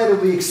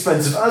incredibly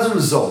expensive. As a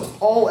result,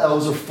 all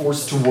elves are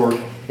forced to work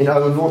in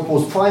either North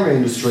Pole's primary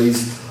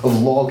industries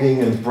of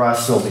logging and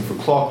brass smelting for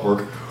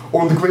clockwork,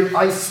 or in the great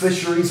ice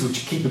fisheries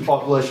which keep the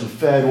population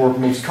fed, or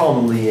most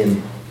commonly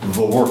in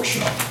the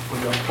workshop.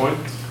 On that point?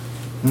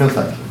 No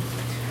thank you.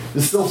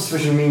 This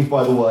self-sufficient means,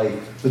 by the way,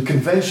 that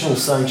conventional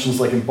sanctions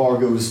like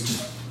embargoes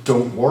just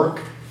don't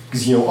work.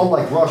 Because,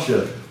 unlike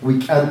Russia, we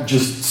can't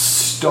just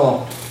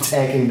stop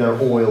taking their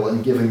oil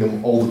and giving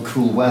them all the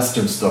cool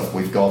Western stuff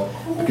we've got,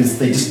 because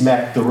they just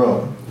make their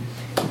own.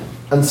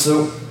 And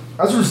so,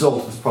 as a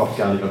result of this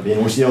propaganda campaign,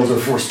 in which the elves are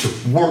forced to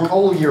work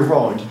all year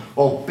round,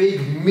 while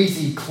big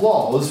meaty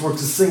Claus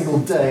works a single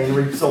day and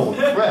reaps all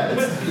the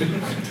credit,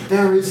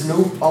 there is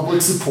no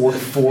public support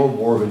for a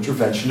war of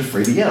intervention to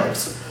free the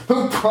elves.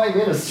 Who Prime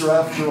Minister,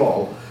 after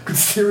all, could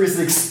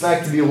seriously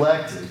expect to be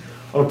elected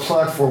on a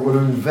platform with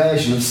an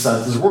invasion of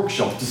Santa's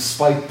workshop,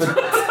 despite the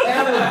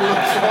terrible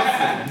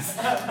atrocities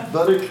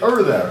that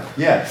occur there?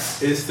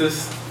 Yes. Is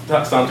this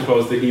that Santa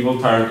Claus, the evil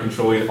tyrant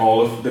controlling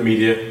all of the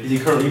media, is he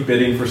currently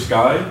bidding for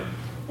Sky?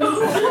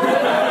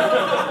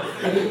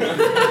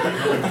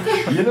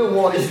 You know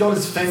what? He's got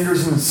his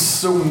fingers in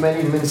so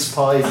many mince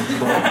pies.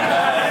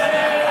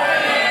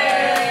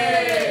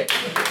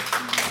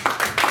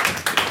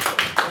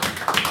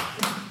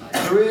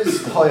 There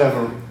is,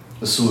 however,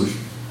 a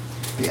solution.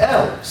 The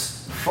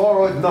elves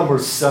far outnumber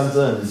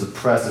Santa and his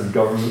oppressive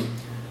government,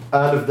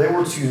 and if they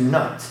were to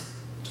unite,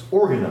 to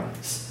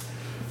organise,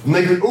 then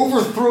they could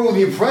overthrow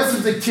the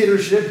oppressive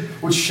dictatorship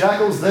which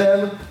shackles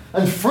them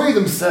and free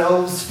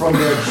themselves from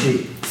their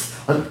chains.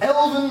 An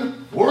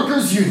Elven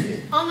Workers'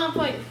 Union. On that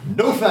point.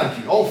 No thank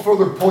you. All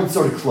further points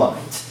are declined.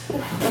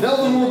 An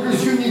Elven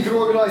Workers' Union could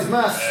organise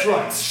mass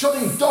strikes,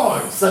 shutting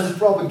down Santa's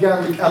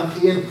propaganda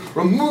campaign,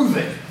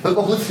 removing the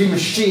publicity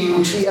machine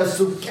which he has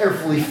so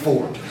carefully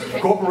formed.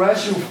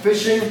 Cooperation with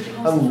fishing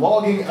and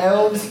logging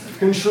elves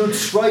can ensure that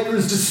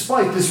strikers,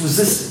 despite this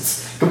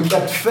resistance, can be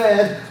kept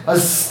fed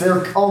as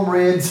their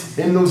comrades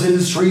in those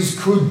industries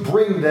could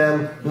bring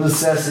them the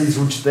necessities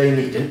which they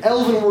need. An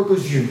Elven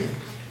Workers' Union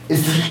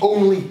is the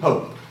only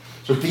hope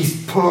that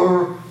these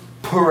poor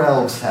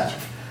elves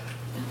have.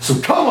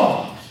 So come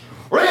on!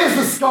 Raise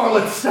the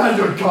Scarlet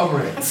Standard,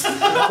 comrades! When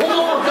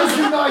the workers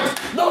unite,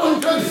 none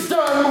can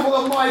stand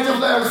before the might of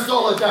their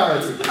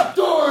solidarity.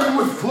 Down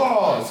with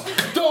Claus!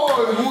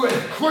 Down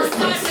with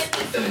Christmas!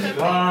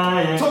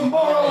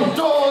 Tomorrow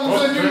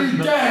dawns a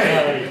new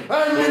day,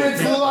 and in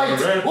its light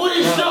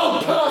we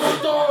shall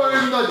cast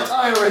down the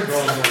tyrants,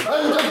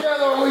 and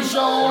together we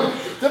shall work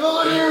to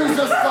build a new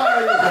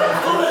society,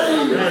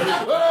 free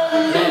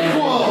and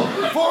equal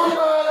for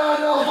man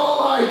and elf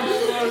alike.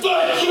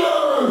 Thank you!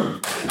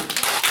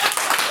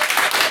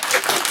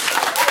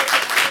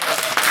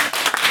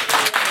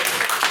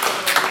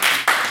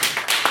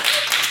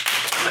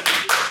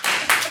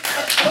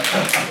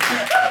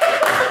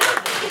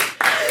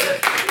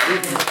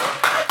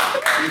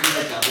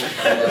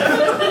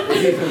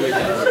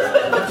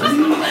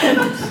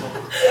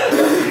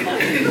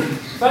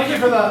 Thank you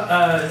for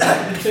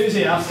that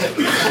enthusiastic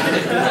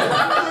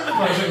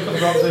closing for the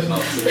proposition.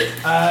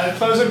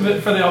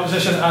 Closing for the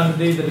opposition and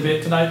indeed the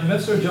debate tonight,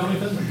 Mr. Johnny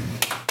Finlay.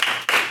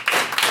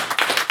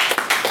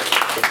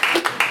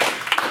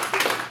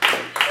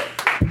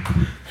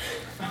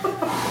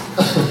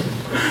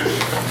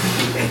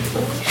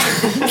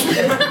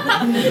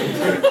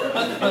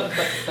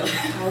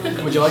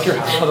 Would you like your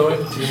hat, by the way?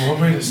 Do you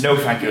want me to No,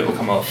 thank you, it'll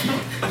come off.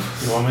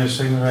 You want me to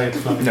sing the right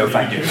flag? No,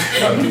 thank you.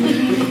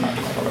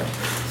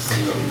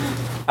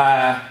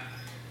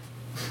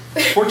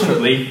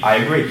 Fortunately, I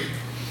agree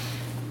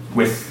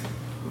with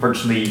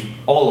virtually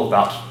all of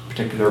that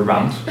particular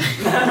rant,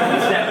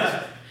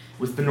 except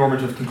with the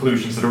normative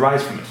conclusions that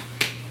arise from it.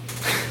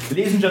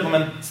 Ladies and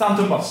gentlemen,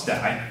 Santa must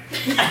die.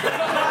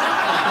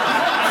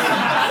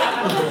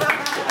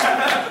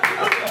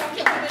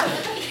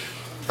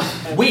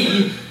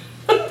 We,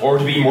 or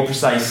to be more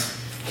precise,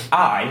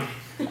 I,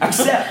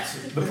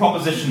 accept the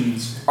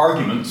proposition's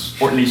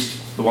arguments, or at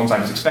least the ones I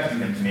was expecting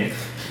them to make,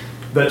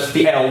 that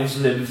the elves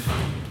live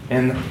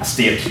in a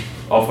state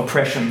of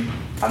oppression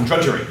and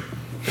drudgery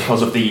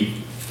because of the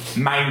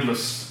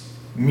mindless,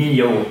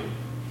 menial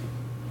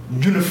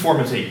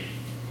uniformity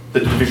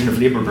that the division of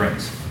labour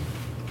brings.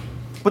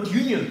 But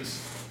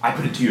unions, I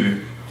put it to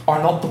you,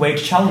 are not the way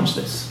to challenge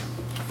this.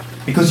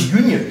 Because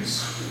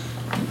unions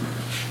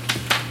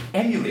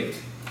emulate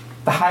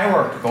the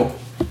hierarchical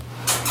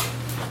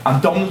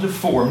and dominative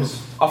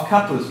forms of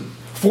capitalism.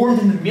 Formed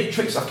in the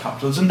matrix of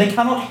capitalism, they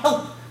cannot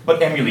help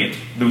but emulate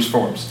those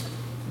forms.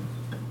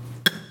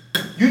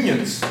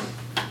 Unions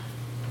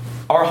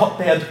are a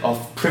hotbed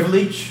of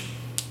privilege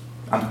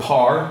and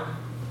power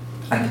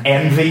and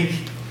envy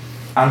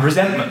and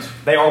resentment.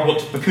 They are what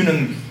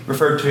Bakunin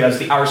referred to as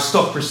the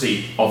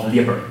aristocracy of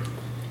labour.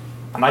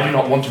 And I do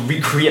not want to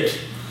recreate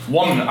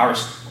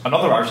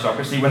another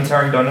aristocracy when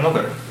tearing down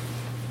another.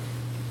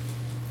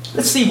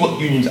 Let's see what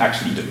unions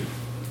actually do.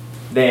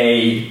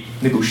 They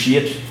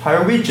negotiate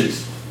higher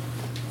wages,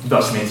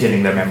 thus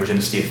maintaining their members in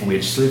a state of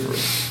wage slavery.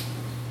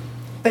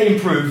 They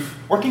improve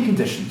working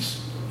conditions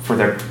for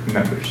their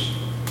members,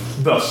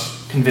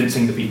 thus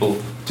convincing the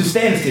people to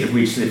stay in a state of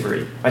wage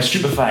slavery by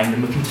stupefying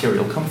them with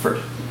material comfort.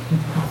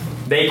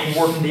 They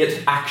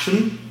coordinate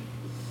action,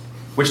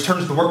 which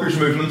turns the workers'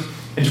 movement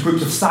into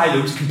groups of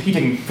silos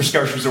competing for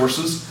scarce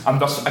resources and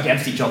thus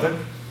against each other.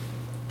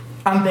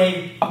 And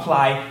they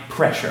apply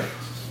pressure.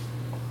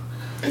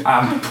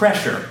 And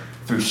pressure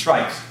through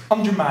strikes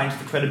undermines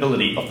the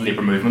credibility of the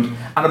labour movement,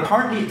 and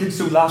apparently it did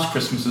so last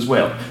Christmas as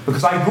well,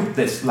 because I wrote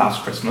this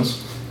last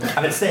Christmas,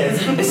 and it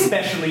says,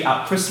 especially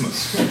at Christmas.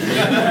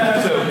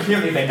 So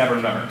clearly they never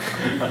learn.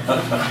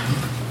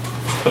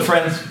 But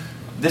friends,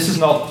 this is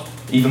not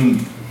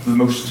even the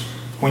most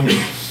poignant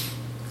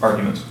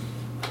argument.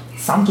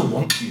 Santa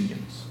wants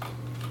unions.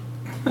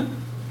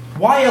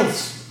 Why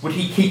else would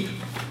he keep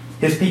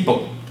his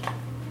people,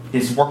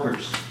 his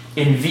workers,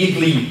 in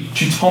vaguely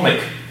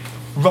Teutonic,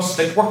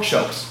 rustic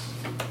workshops?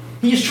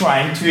 He is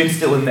trying to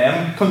instill in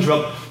them, conjure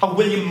up a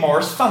William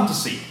Morris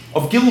fantasy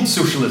of guild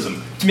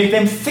socialism, to make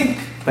them think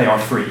they are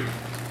free,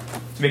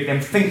 to make them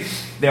think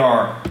they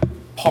are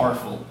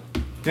powerful,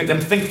 to make them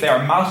think they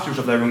are masters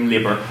of their own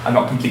labour and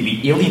not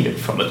completely alienated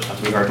from it,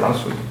 as we heard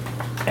last week,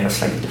 in a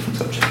slightly different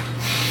subject.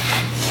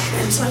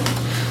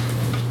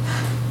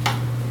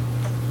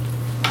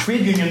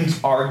 Trade unions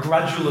are a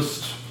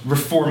gradualist,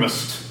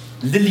 reformist,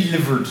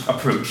 lily-livered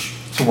approach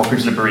to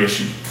workers'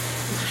 liberation.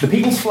 The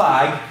people's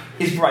flag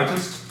is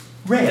brightest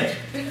red,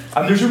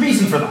 and there's a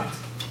reason for that.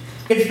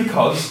 It's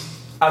because,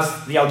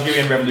 as the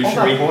Algerian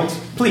revolutionary... On that point,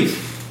 please.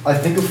 I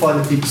think you'll find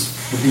the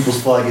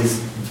people's flag is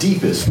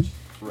deepest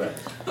red.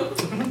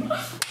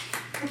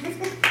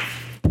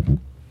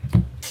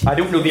 I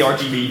don't know the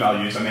RGB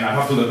values, I mean, I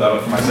have to look that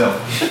up for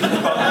myself.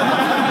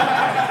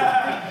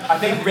 I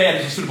think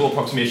red is a suitable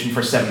approximation for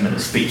a 7-minute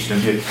speech,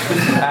 don't you?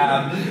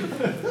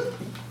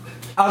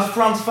 As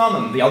Frantz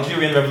Fanon, the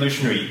Algerian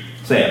revolutionary,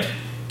 said,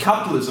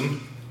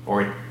 capitalism,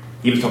 or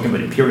he was talking about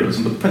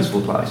imperialism, but the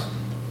principle applies,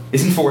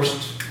 is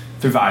enforced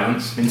through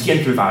violence,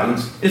 maintained through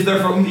violence. It is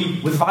therefore only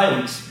with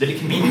violence that it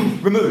can be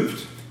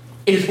removed.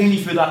 It is only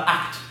through that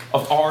act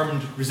of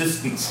armed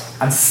resistance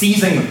and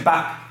seizing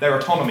back their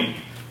autonomy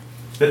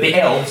that the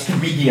elves can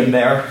regain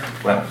their,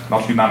 well,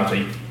 not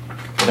humanity,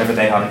 whatever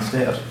they had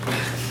instead.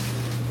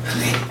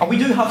 And we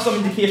do have some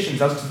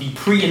indications as to the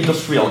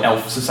pre-industrial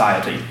elf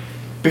society,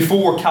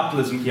 before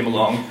capitalism came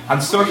along,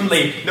 and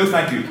certainly, no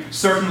thank you,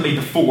 certainly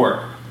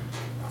before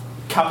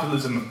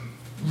capitalism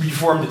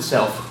reformed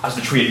itself as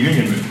the trade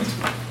union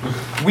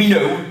movement. We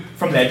know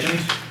from legend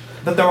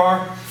that there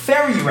are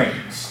fairy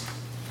rings,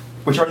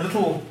 which are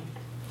little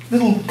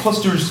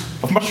clusters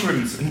of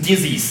mushrooms and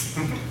daisies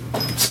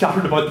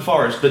scattered about the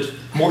forest that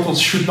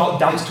mortals should not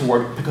dance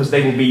toward because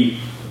they will be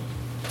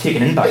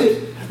taken in by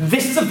it.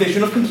 This is a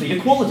vision of complete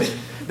equality.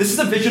 This is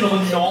a vision of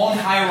a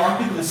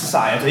non-hierarchical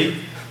society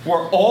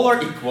where all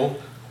are equal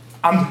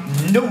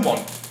and no one,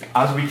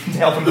 as we can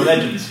tell from the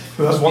legends,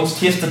 who has once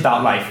tasted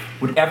that life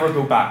would ever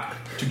go back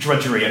to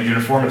drudgery and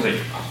uniformity.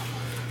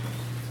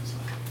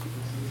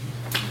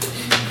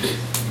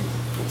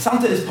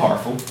 Santa is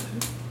powerful.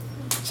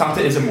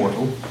 Santa is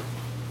immortal.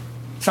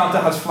 Santa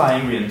has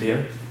flying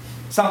reindeer.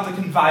 Santa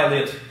can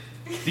violate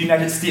the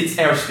United States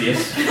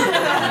airspace.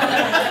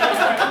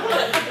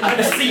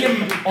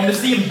 On the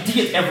same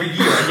date every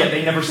year, and yet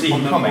they never see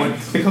him coming,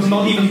 because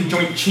not even the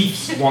Joint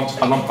Chiefs want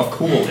a lump of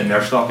coal in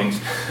their stockings.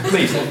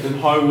 Please. Then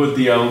how would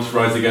the elves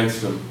rise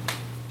against him?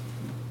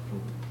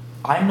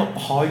 I'm not the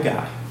how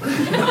guy.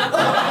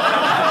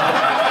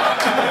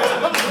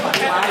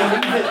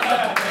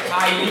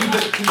 I leave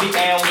it to the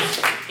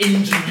elves'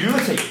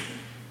 ingenuity,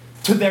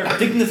 to their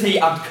dignity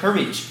and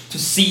courage to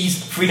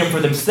seize freedom for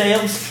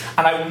themselves,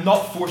 and I will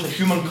not force a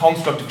human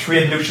construct of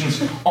trade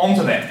notions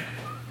onto them.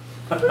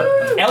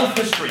 Elf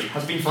history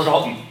has been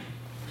forgotten.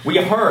 We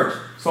have heard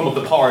some of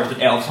the powers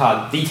that elves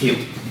had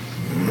detailed.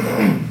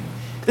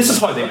 This is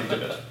how they would do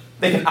it.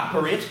 They can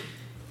apparate.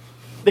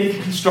 They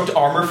can construct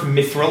armour from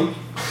mithril.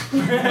 They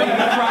can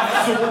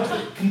craft swords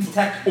that can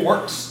detect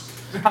orcs.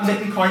 And they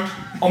can count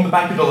on the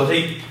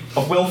bankability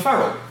of Will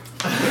Ferrell.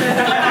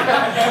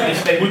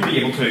 Which they would be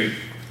able to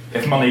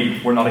if money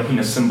were not a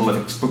heinous symbol of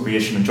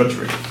expropriation and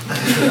drudgery.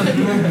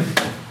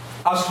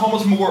 As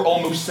Thomas More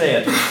almost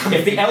said,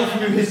 if the elf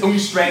knew his own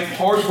strength,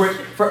 hard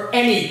work for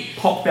any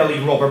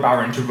pot-bellied robber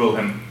baron to rule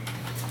him.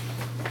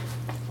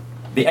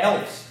 The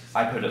elves,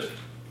 I put it,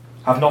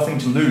 have nothing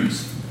to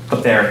lose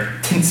but their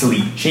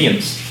tinsely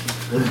chains.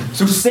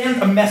 So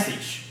send a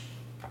message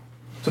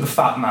to the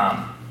fat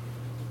man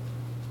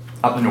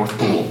at the North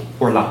Pole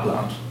or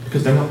Lapland,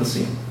 because they're not the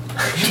same.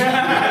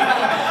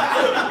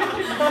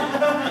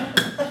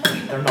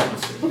 They're not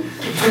the same.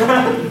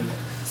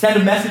 Send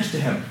a message to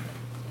him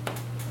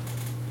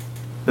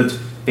that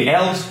the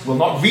elves will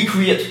not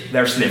recreate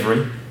their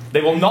slavery, they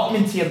will not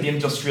maintain the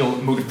industrial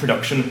mode of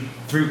production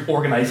through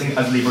organising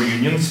as labour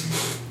unions,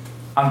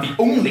 and the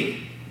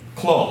only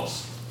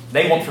clause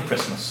they want for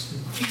Christmas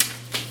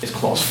is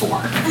clause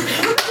 4.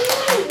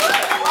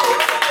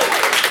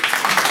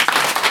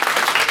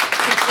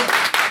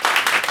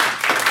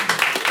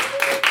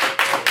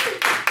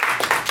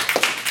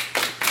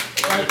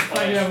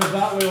 With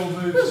that, we'll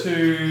move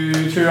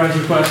to 2 rounds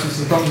of questions: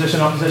 the proposition,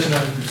 opposition,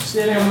 and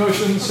stating a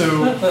motion.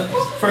 So,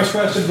 first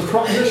question: the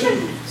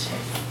proposition.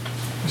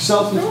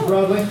 Yourself, Mr.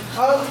 Bradley.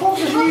 The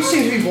proposition, you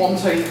seem to be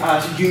wanting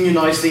to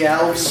unionise the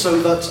elves so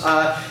that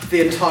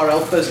the entire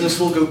elf business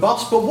will go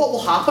bust. But what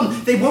will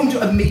happen? They won't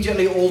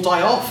immediately all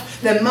die off.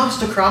 They're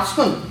master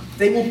craftsmen.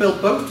 They will build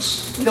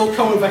boats. They'll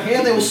come over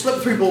here. They will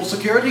slip through border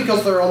security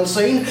because they're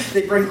unseen.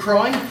 They bring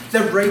crime.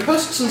 They're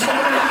rapists and so on.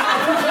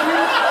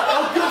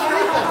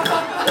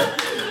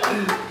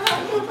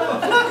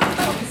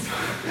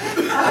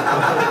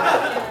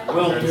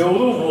 We'll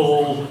build a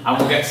wall and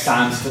we'll get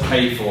Sans to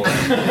pay for it.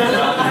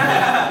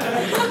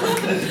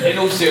 In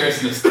all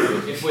seriousness,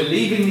 though, if we're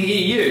leaving the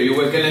EU,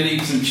 we're going to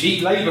need some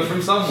cheap labour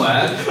from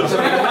somewhere. So we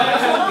might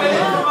as well get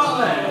it from up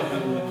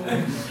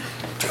there.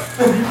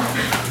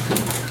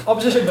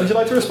 Opposition, would you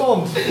like to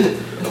respond?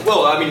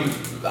 Well, I mean,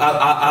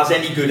 as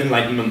any good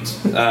Enlightenment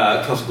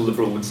classical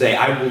liberal would say,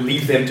 I will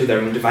leave them to their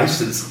own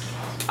devices,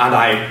 and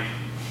I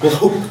will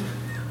hope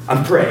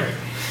and pray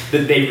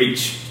that they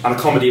reach an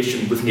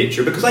accommodation with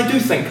nature, because I do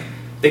think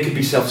they could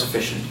be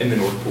self-sufficient in the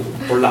North Pole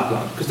or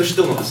Lapland, because they're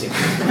still not the same.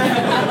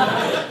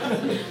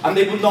 And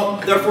they will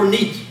not therefore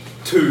need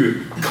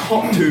to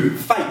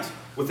fight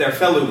with their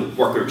fellow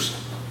workers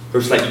who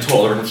are slightly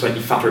taller and have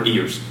slightly fatter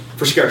ears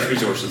for scarce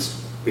resources.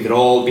 We could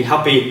all be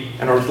happy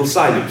in our little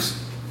silos,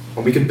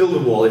 and we can build a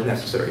wall if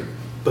necessary,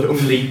 but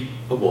only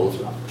a wall of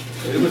love.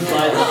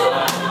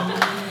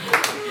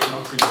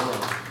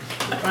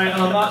 Right,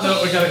 and on that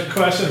note, we got a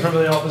question from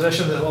the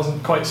opposition that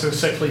wasn't quite so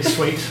sickly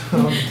sweet.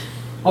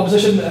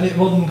 Opposition,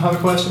 anyone have a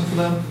question for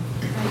them?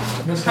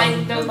 He's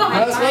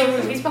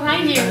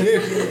behind you.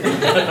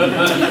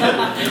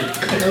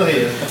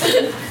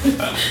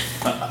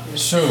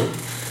 So,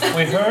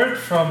 we heard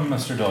from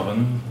Mr.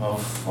 Dobbin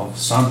of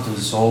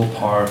Santa's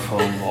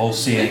all-powerful,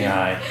 all-seeing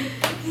eye.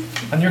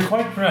 And you're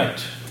quite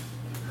right.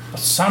 But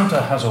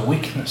Santa has a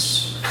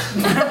weakness.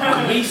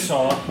 We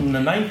saw in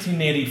the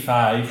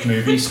 1985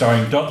 movie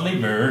starring Dudley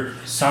Moore,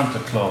 Santa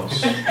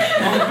Claus.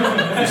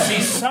 You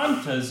see,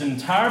 Santa's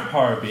entire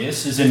power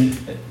base is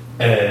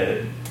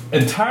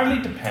entirely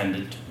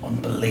dependent on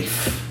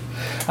belief.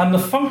 And the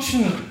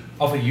function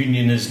of a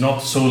union is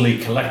not solely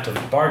collective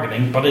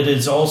bargaining, but it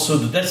is also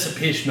the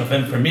dissipation of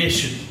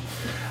information.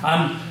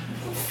 And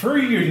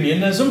through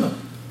unionism,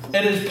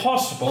 it is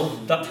possible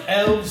that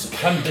elves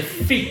can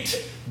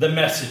defeat the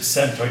message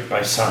sent out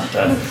by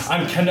Santa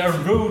and can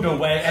erode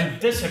away and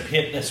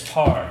dissipate this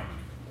power.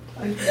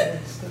 I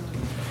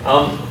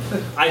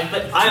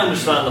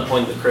understand the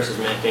point that Chris is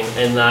making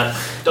in that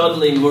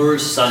Dudley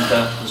Moore's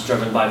Santa is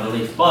driven by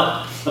belief,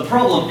 but the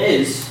problem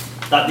is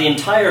that the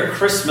entire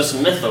Christmas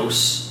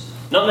mythos,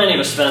 not many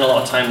of us spend a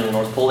lot of time in the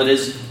North Pole, it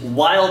is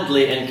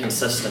wildly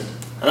inconsistent.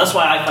 And that's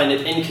why I find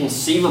it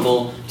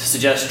inconceivable to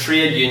suggest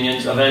trade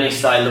unions of any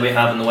style that we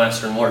have in the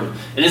Western world.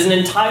 It is an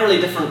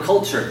entirely different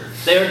culture.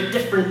 They are a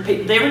different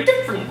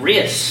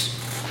race.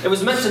 It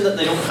was mentioned that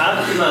they don't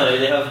have humanity,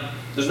 they have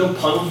There's no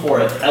pun for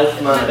it.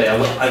 Elfmanity.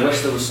 I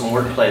wish there was some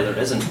wordplay. There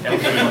isn't.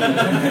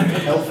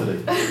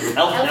 Elfity.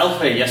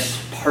 Elfy, yes,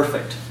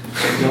 perfect.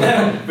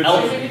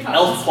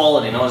 Elf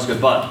quality, not as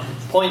good. But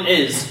point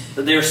is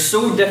that they are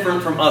so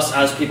different from us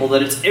as people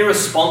that it's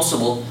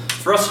irresponsible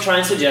for us to try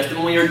and suggest that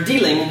when we are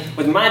dealing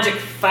with magic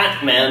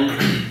fat men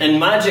in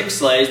magic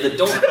sleighs that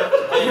don't have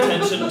to pay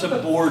attention to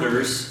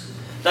borders,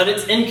 that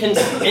it's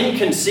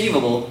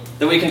inconceivable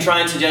that we can try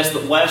and suggest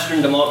that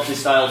Western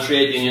democracy-style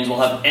trade unions will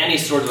have any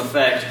sort of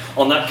effect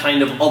on that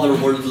kind of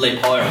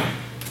otherworldly power.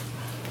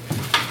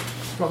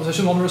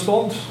 Proposition want to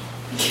respond?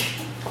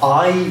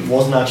 I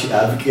wasn't actually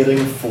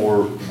advocating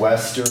for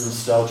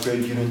Western-style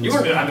trade unions. You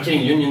weren't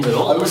advocating unions at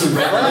all. I was in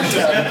fact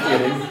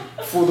advocating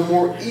for the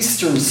more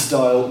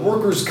Eastern-style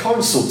workers'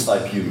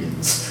 council-type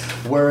unions,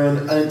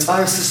 wherein an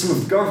entire system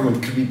of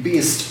government could be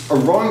based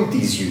around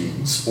these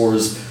unions, or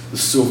as the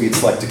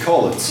Soviets like to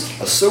call it,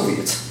 a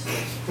Soviet.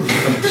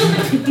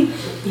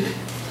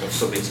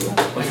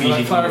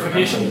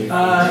 Clarification.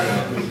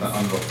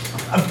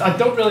 I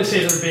don't really see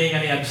there being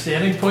any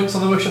abstaining points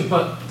on the motion,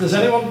 but does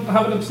anyone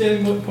have an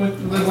abstaining point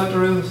that they'd like to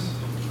raise?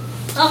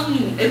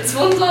 It's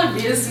one that I've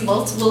used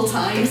multiple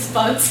times,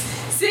 but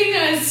seeing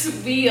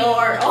as we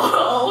are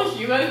all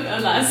human,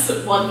 unless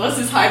one of us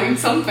is hiding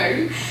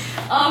something,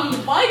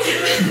 why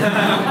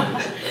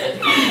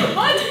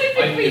do we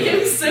think we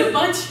know so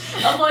much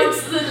about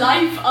the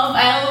life of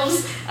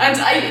elves? And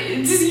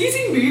does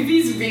using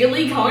movies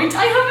really count?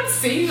 I haven't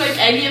seen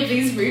any of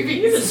these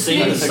movies.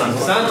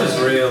 Santa's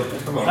real.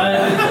 Come on.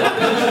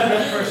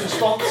 First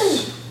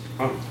response.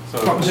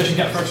 Proposition,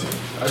 get first.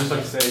 I just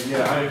like to say,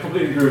 yeah, I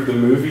completely agree with the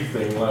movie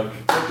thing.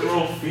 They're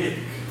all fake.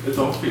 It's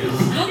obvious.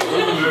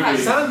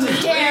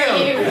 Santa's real.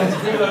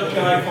 That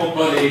guy called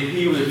Buddy,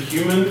 he was a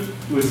human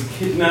who was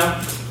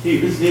kidnapped.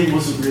 His name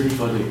wasn't really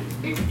Buddy.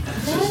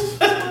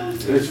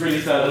 It's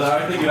really sad, and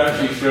I think it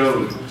actually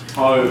showed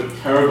how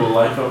terrible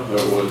life up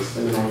there was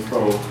in the North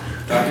Pole.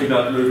 I think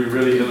that movie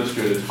really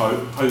illustrated how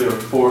they were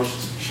forced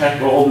to check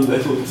all the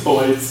little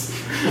toys.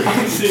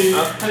 And see, he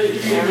was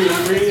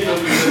really he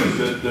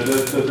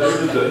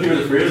was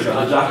afraid of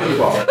that, Jack in the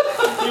Box.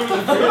 He was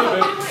afraid of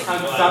it,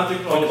 and Santa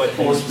Claus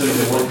forced him to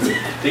work it.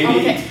 They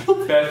need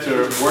better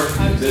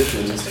working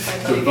conditions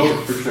to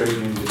vote for trade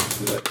unions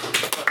today.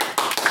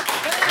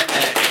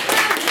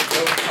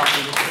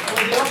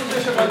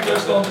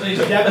 Just on these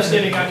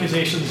devastating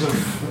accusations of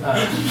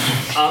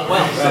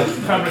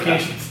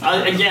fabrication.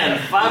 Again,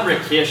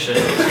 fabrication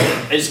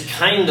is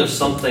kind of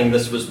something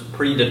this was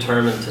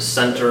predetermined to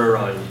centre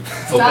around.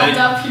 Stand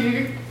up,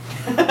 Hugh.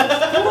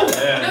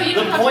 No, you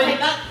don't have to take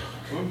that.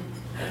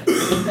 The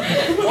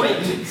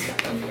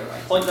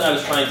point that I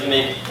was trying to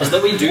make is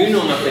that we do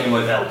know nothing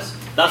about elves.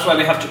 That's why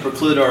we have to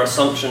preclude our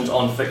assumptions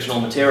on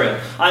fictional material.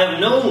 I have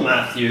known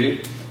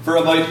Matthew for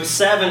about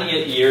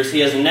 7-8 years. He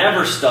has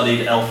never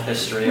studied elf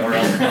history or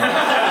elf.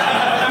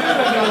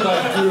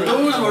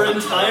 Those were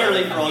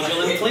entirely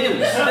fraudulent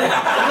claims.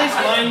 At least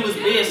mine was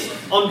based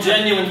on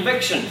genuine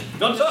fiction.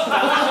 Not just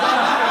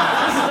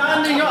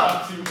standing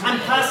up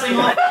and passing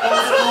off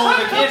false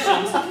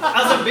qualifications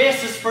as a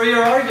basis for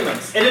your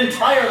arguments. It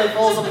entirely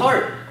falls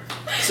apart.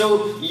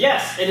 So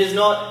yes, it is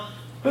not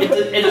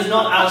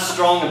as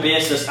strong a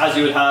basis as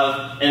you would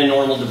have in a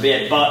normal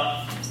debate, but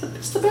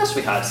it's the best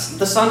we had.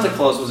 The Santa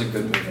Claus was a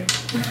good movie.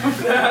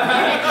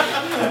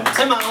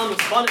 Tim Allen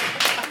was funny.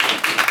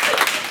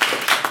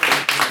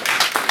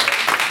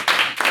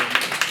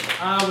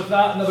 With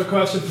that, another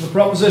question for the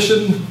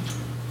proposition.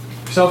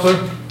 Yourself, sir?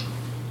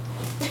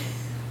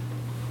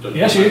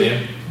 Yes,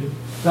 you.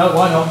 No,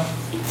 why not?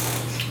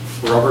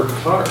 Robert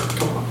Clark.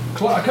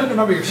 Come on. I couldn't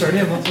remember your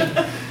surname.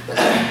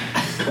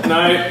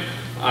 Now,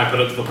 I put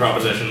it to the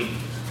proposition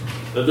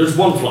that there's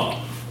one flaw.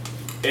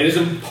 It is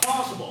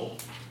impossible,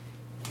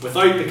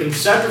 without the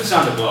consent of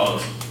Santa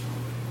Claus,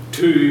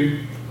 to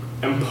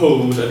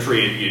impose a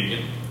trade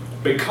union.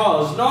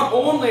 Because not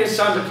only is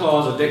Santa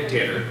Claus a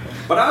dictator,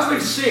 but as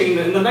we've seen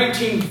in the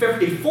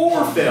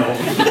 1954 film,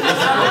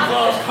 Santa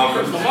Claus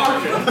Conquers the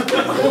Martian,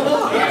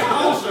 he is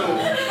also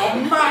a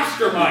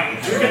mastermind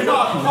who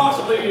cannot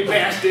possibly be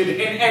vested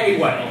in any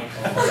way.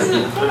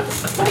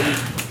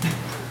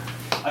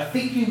 I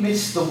think you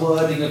missed the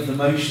wording of the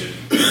motion.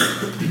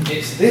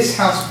 It's this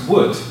house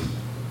would,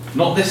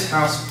 not this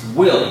house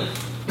will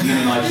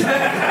unionise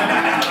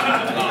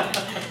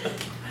them.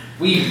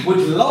 We would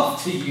love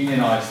to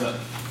unionise them.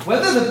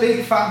 Whether the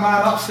big fat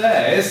man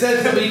upstairs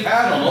says that we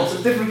can or not, it's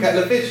a different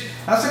kettle of fish.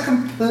 That's a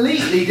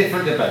completely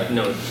different debate.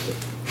 No.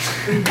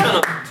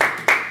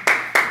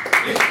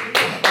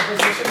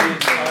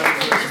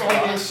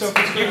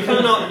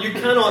 You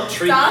cannot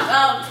treat. Stand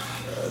up.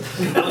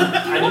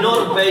 I do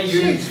not obey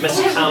you, Miss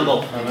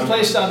Campbell.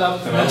 Please stand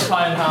up. Let's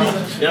try and have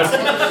it. Yes.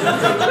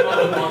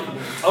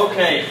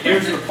 Okay,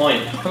 here's the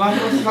point. But I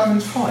thought that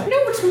was fine. No,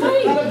 it's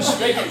mine.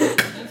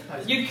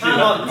 You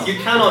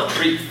cannot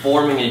treat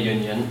forming a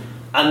union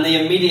and the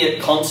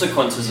immediate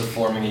consequences of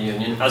forming a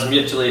union as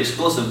mutually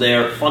exclusive. They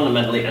are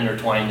fundamentally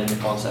intertwined in the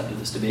concept of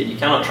this debate. You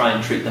cannot try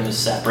and treat them as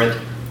separate.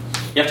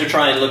 You have to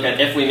try and look at,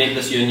 if we make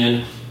this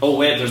union, oh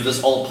wait, there's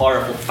this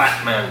all-powerful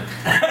fat man.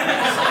 Right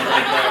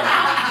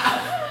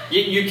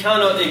there. You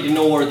cannot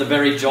ignore the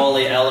very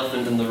jolly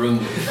elephant in the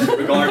room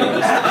regarding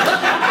this.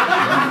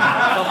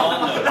 Come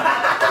on now.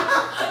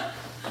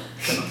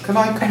 Can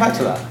I come back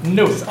to that?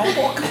 No. This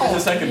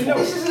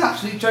is an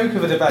absolute joke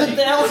of a debate.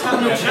 The elves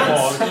have no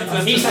chance.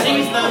 He sees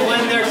them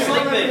when they're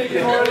sleeping.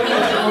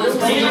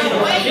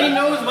 He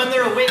knows when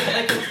they're awake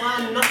and can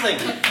plan nothing.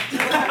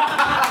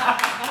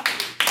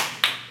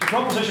 The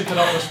proposition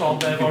cannot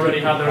respond, they've already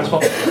had their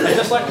response. I'd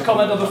just like to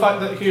comment on the fact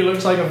that Hugh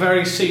looks like a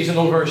very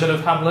seasonal version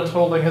of Hamlet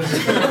holding his...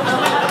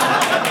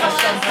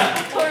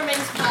 Poor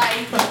mince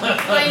pie.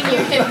 Right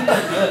near him.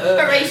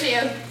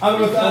 Horatio. And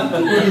with that,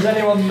 does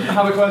anyone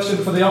have a question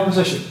for the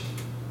opposition?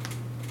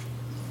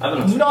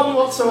 None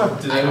whatsoever.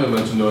 Did anyone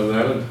mention Northern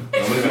Ireland?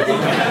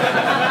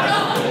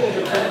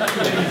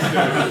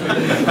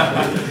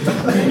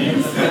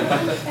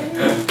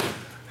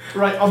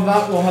 Right, on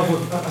that we'll have,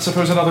 I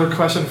suppose, another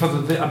question for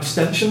the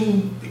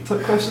abstention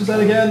type questions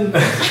then again.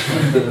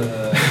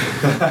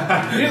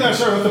 You there,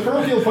 sir, with the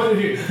parochial point of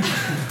view.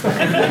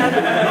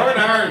 Northern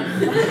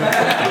Ireland!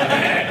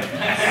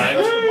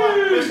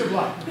 Mr.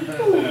 Black.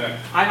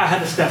 I had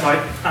to step out,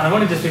 and I've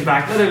only just been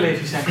back literally a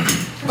few seconds.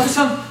 But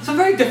some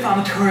very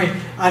defamatory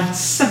and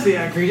simply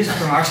egregious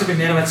remarks have been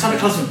made about Santa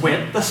Claus's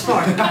wit this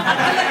far. It's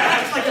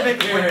like a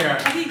big point.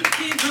 And he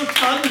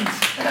rotund.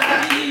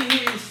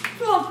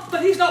 Well,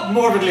 but he's not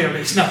morbidly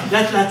obese. No,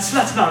 let's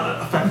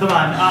not offend the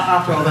man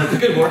after all the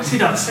good works he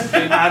does.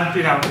 And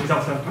you know, he's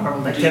also a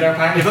horrible dictator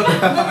apparently. But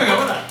moving on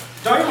with that.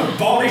 Don't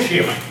abolish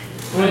human.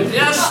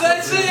 Yes,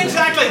 that's it,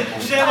 exactly.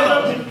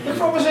 The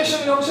proposition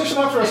and the opposition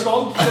have to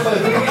respond.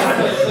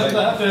 They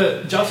have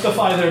to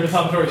justify their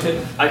defamatory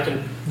statement. I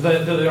can.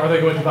 Are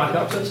they going to back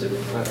up that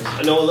statement?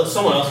 No, that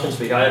someone else can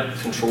speak. I have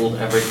controlled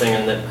everything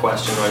in the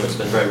question round. It's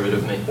been very rude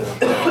of me.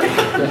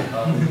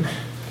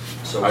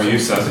 Are you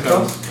Santa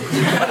Claus?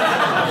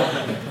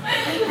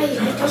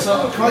 So,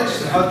 can I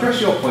just address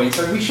your point?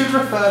 So, we should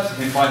refer to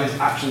him by his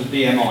actual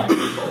BMI.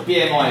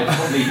 BMI is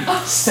probably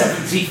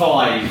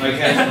 75,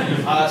 okay?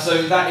 So,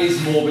 that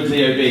is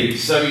morbidly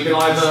obese. So, you can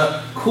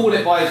either call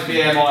it by his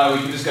BMI or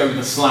you can just go with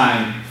the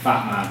slang,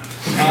 fat man.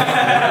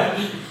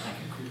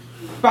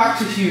 Back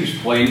to Hugh's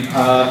point.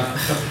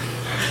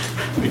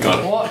 We got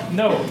it. What?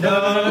 No.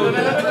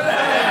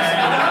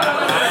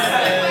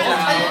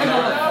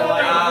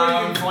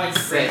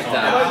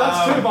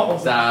 That's two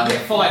bottles. Yeah,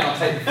 fine, I'll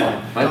take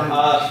the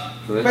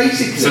fine.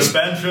 Basically,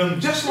 suspension.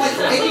 Just like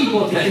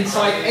anybody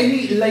inside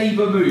any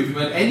labour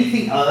movement,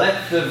 anything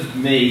left of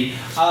me,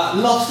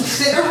 loves to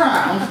sit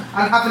around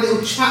and have a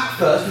little chat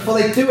first before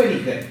they do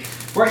anything.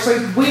 Right, so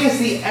we as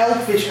the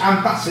elfish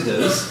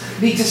ambassadors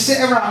need to sit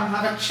around and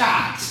have a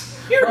chat.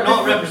 You're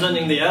not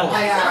representing the elves.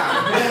 I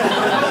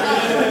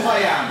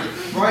am.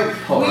 Right,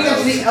 we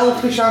as the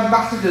elfish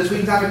ambassadors, we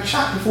need to have a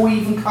chat before we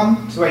even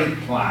come to a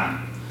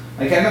plan.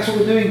 Okay, and that's what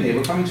we're doing here.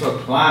 We're coming to a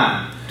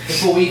plan.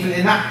 Before we even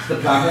enact the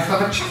plan, we have to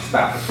have a chat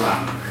about the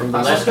plan.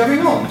 That's what's going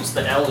on. It's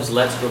the elves'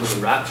 Let's Go to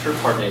the Rapture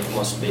party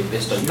must be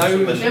based on... No,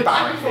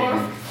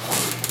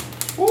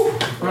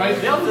 right.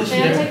 May I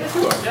take this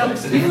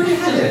one? We've already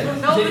had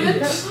it. No, we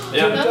didn't.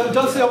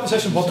 Does the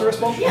opposition want to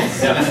respond?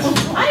 Yes.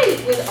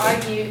 I would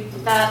argue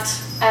that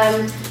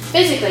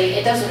physically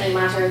it doesn't really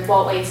matter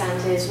what weight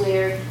Santa is.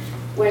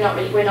 We're not.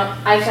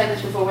 I've said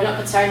this before. We're not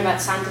concerned about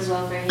Santa's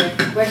welfare here.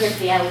 We're here for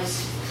the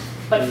elves.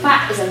 But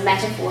fat is a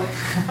metaphor.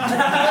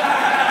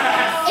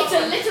 It's a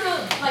literal,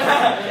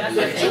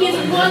 he is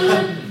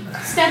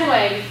one step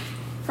away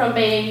from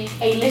being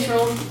a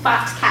literal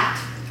fat cat,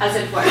 as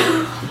it were.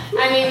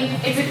 I mean,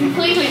 it's a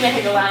completely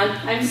mythical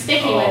land. I'm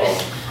sticking with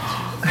it.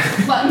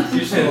 But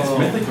You say it's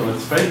mythical,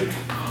 it's fake.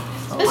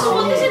 this is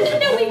what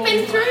we've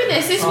been through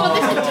this. This is what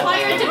this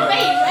entire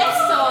debate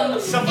rests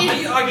on. Are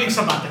you arguing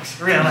semantics?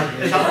 Really?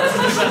 Is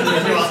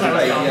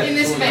that In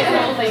this debate, the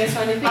whole thing is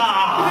funny.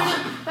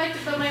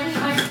 But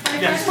my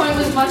first point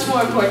was much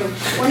more important.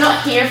 We're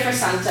not here for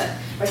Santa.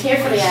 We're here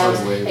for the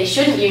elves. They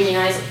shouldn't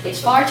unionise.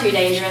 It's far too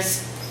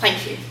dangerous.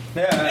 Thank you.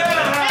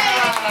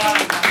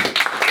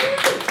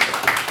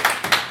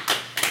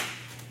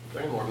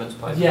 Any more mince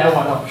pies? Yeah,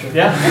 why not? Sure.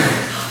 Yeah.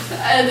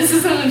 This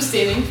is an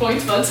abstaining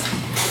point, but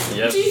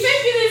Yes. do you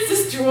think it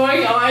is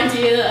destroying our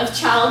idea of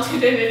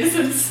childhood and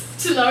innocence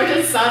to learn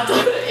that Santa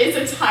is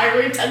a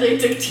tyrant and a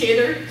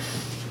dictator?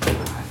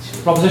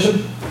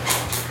 Proposition?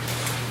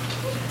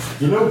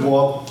 You know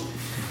what?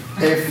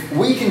 If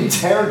we can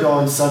tear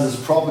down Santa's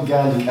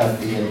propaganda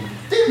campaign,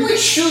 then we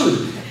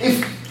should.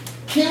 If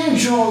Kim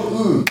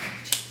Jong-un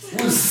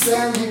was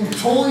sending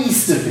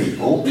toys to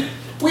people,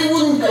 we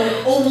wouldn't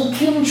go, oh, well,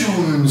 Kim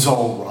Jong-un's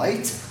all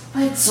right.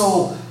 Let's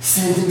all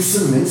send him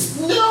some mince.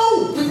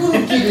 No, we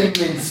wouldn't give him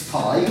mince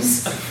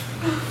pies.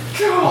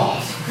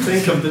 God.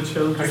 Think of the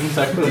children.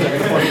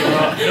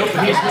 Nope,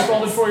 he's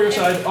responded for your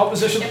side.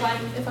 Opposition? If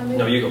I may,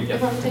 No, you go. Yeah.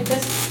 if I may take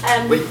this.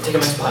 Wait, take a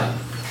mince pie.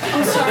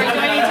 Oh, sorry, do I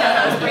need to tell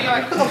that where you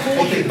are?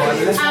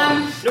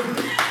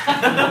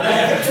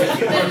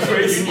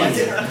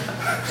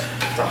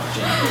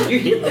 You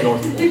hate the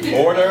North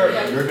Pole.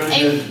 Order! You're going to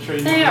get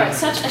trade They are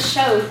such a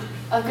show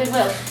of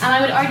goodwill. And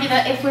I would argue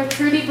that if we're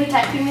truly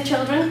protecting the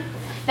children,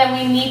 then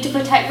we need to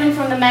protect them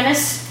from the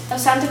menace of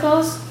Santa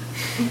Claus.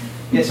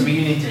 Yes, but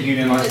you need to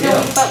unionise the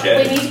elves. But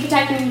we need to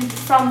protect them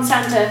from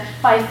Santa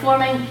by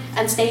forming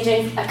and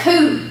staging a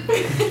coup.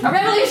 A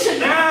revolution!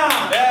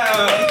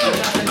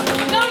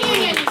 No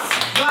unions!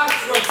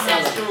 That's what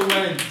Master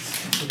went.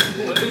 Who's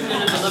going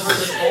to deliver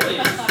this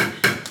audience?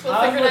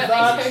 And with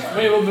that,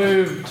 we will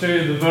move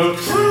to the vote.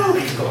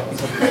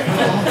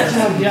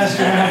 Yes,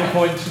 you have a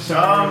point. So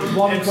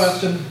one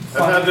question.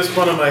 I've had this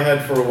fun in my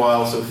head for a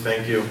while, so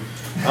thank you.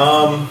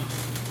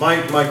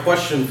 My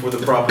question for the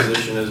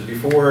proposition is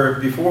before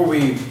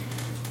we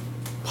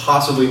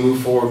possibly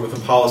move forward with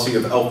a policy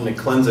of ethnic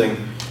cleansing.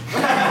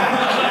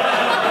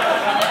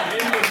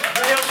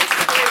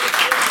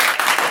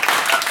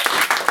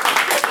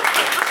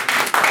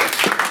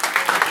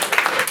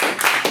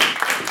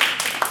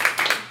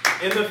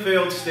 In the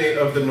failed state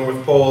of the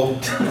North Pole,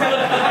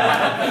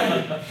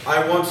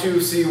 I want to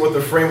see what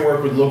the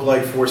framework would look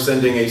like for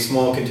sending a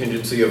small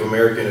contingency of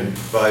American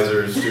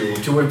advisors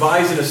to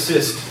advise and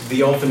assist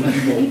the elfin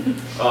people.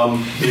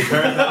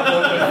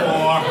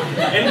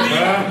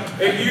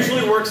 It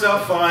usually works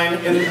out fine.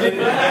 In the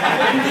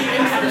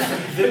interest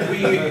that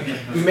we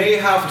may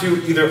have to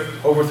either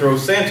overthrow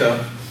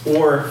Santa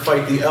or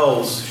fight the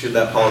elves should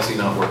that policy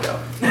not work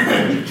out.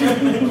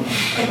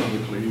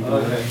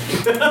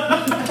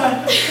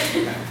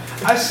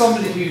 As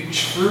somebody who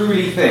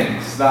truly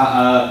thinks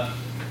that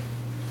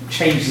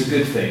change is a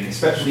good thing,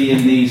 especially in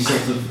these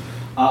sorts of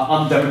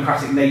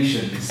undemocratic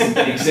nations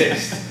that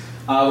exist,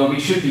 where we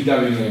should be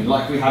going in,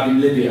 like we have in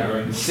Libya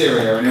and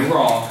Syria and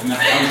Iraq and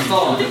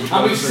Afghanistan,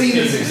 and we've seen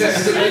the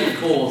successes of those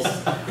cause.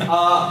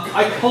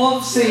 I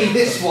can't see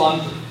this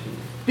one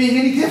being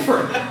any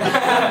different.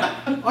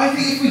 I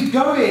think if we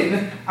go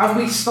in and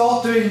we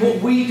start doing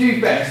what we do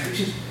best,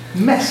 which is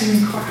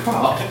messing crap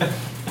up,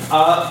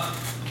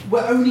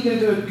 we're only going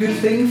to do a good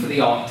thing for the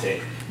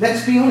Arctic.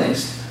 Let's be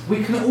honest.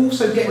 We can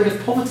also get rid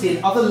of poverty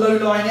in other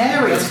low-lying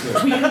areas.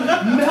 We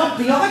can melt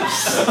the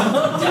ice.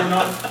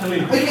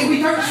 Okay,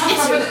 we don't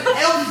have to have an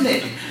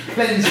ethnic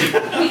cleansing.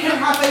 We can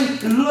have a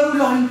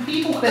low-lying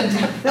people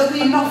cleansing. There'll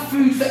be enough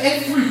food for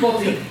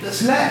everybody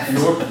that's left.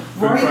 More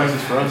food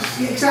prices for us.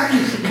 Yeah, exactly.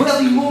 Well,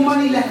 there'll be more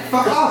money left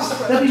for us.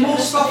 There'll be more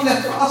stuff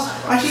left for us.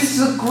 Actually, this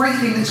is a great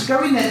thing. Let's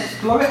go in there, let's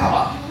blow it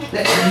up,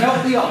 let's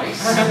melt the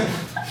ice.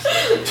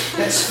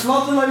 Let's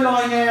flood the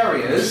low-lying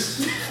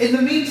areas. In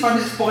the meantime,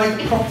 let's buy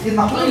property in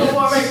the highlands.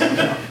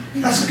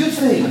 That's a good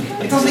thing.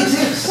 It doesn't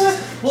exist.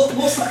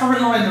 What's the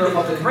current line in the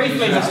Republic?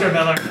 Briefly, Mr.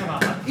 Miller, come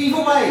on.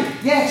 Either way,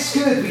 yes,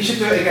 good. We should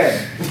do it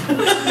again.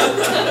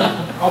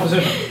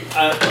 Opposition.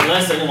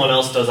 Unless anyone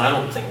else does, I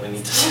don't think we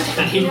need to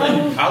say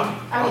anything.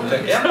 I'll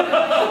take it.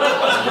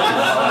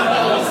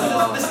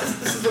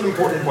 This is an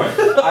important point.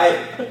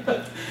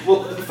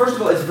 Well, first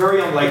of all, it's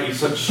very unlikely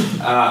such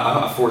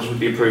a force would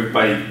be approved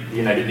by the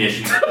United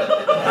Nations.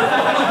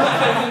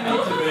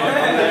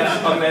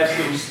 unless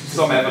there was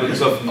some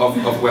evidence of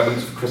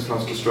weapons of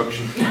Christmas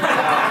destruction.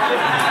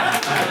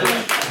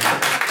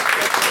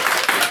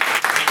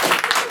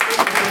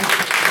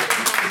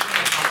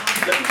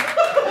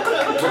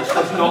 Which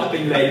has not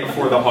been laid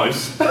before the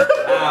House.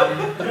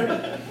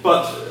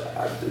 But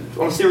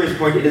on a serious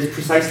point, it is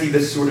precisely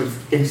this sort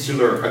of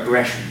insular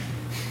aggression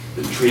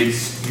that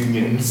trades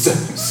unions,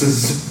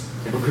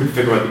 if we could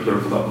figure out the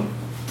plural for that one,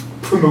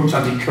 promote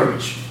and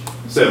encourage.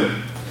 So,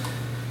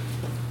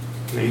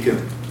 there you go.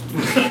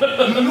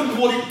 Look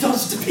what it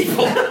does to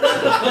people.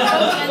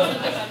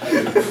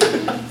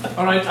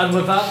 Alright, and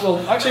with that, well,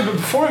 actually, but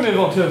before we move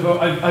on to a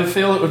vote, I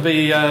feel it would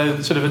be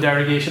sort of a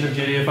derogation of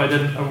duty if I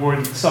didn't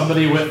award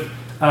somebody with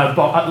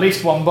at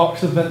least one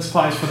box of mince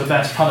pies for the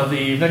best pun of the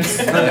evening,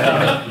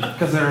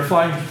 because they were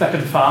flying thick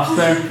and fast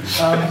there.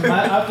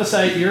 I have to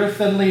say, your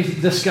thinly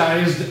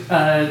disguised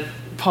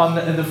pun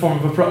in the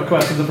form of a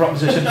question of the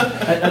proposition,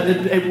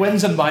 it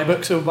wins in my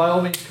book, so by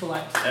all means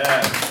collect.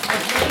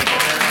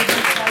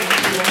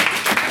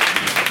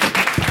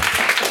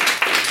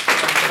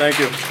 Thank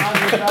you.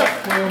 And with that,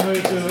 we'll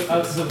move to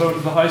the vote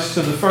of the House.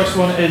 So the first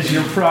one is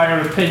your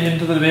prior opinion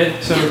to the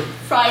debate. So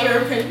Prior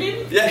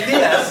opinion?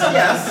 Yes.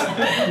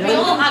 We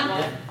all had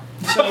one.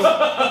 So,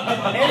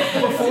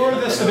 if before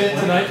this debate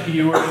tonight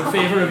you were in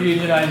favour of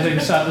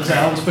unionising Santa's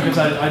Elves, because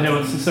I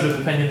know it's the sort of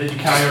opinion that you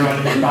carry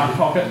around in your back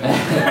pocket,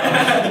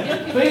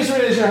 please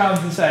raise your hands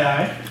and say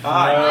aye.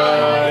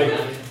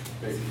 Aye.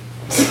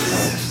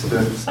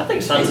 I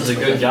think Santa's a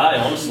good guy,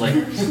 honestly.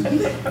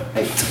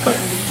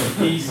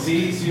 He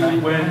sees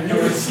you when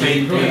you're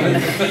sleeping.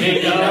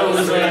 He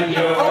knows when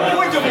you're. I'm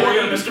going to warn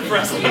you, Mr.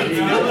 Presley.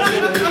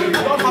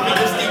 I'm having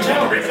this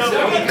degenerate.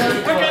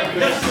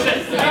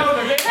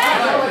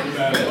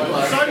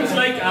 Sounds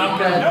like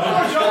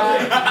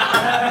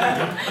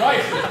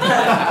right.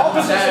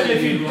 Opposition,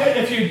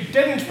 if you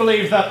didn't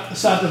believe that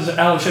Santa's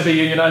Elves should be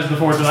unionised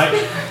before tonight,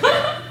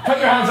 put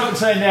your hands up and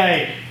say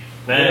nay.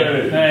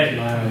 Nay. Nay.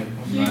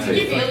 You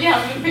feel you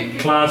have an opinion.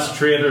 Class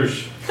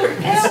traitors.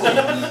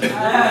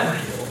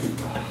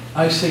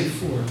 I say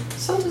 4.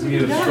 We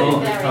need a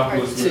strong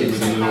capitalist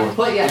movement in the north.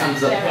 Put your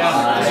hands up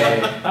high.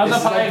 Hands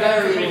up high.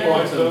 Very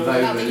important vote.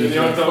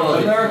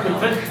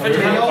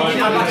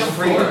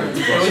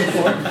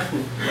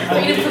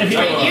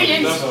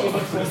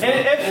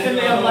 If in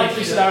the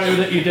unlikely scenario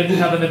that you didn't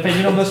have an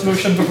opinion on this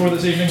motion before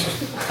this evening,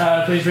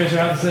 please raise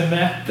your hands and say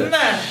meh.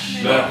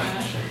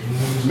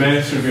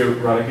 Men should be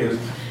eradicated.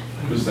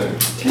 Just saying.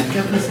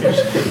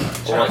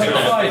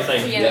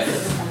 Yes.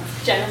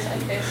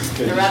 Genocide case.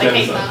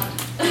 Eradicate that.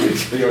 They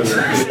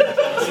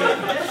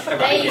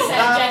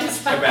said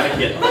genocide.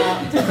 Eradicate.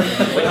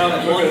 We're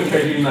going to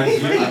try to unite you.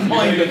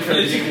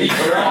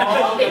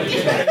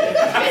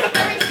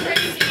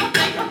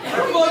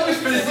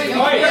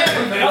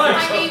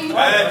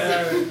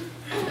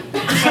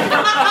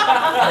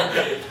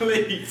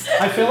 Please.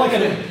 I feel like I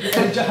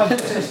didn't have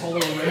this whole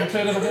room to it a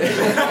bit.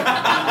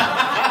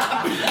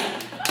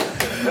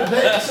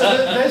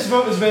 This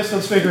vote is based on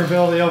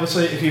speakerability.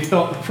 Obviously, if you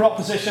thought the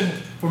proposition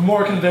were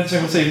more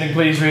convincing this evening,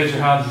 please raise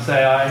your hands and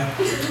say aye.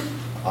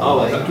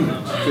 Oh, wait.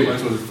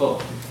 Which was full.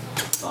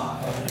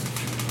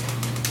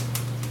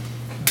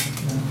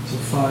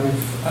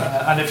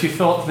 5. And if you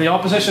thought the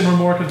opposition were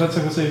more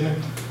convincing this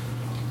evening,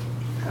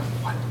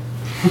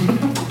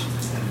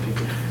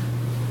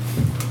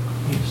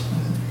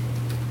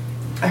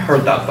 I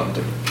heard that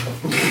thunder.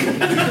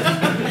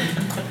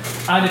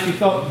 and if you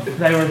thought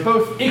they were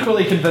both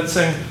equally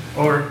convincing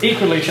or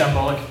equally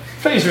shambolic,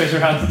 please raise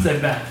your hands and say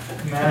meh.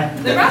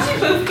 They're actually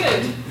both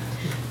good.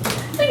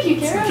 Thank you,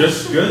 Kira.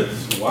 Just good.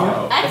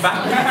 Wow.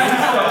 Excellent.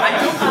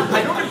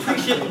 I don't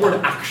appreciate the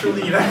word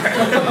actually there.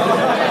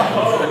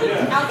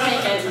 I'll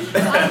take it.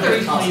 That's the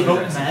reason why you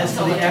vote mess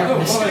for the air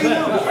mystery.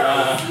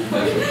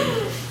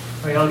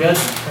 Are we all good? I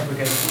think we're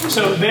good.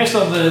 So, based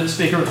on the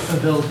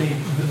speakerability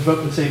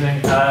vote this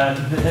evening,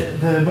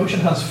 the motion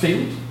has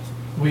failed.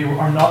 We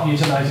are not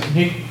utilising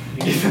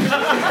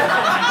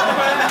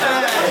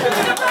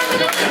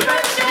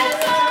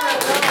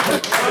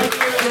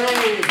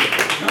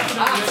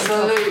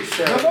Absolute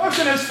shit. The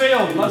motion has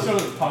failed. Let's go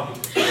to the pub.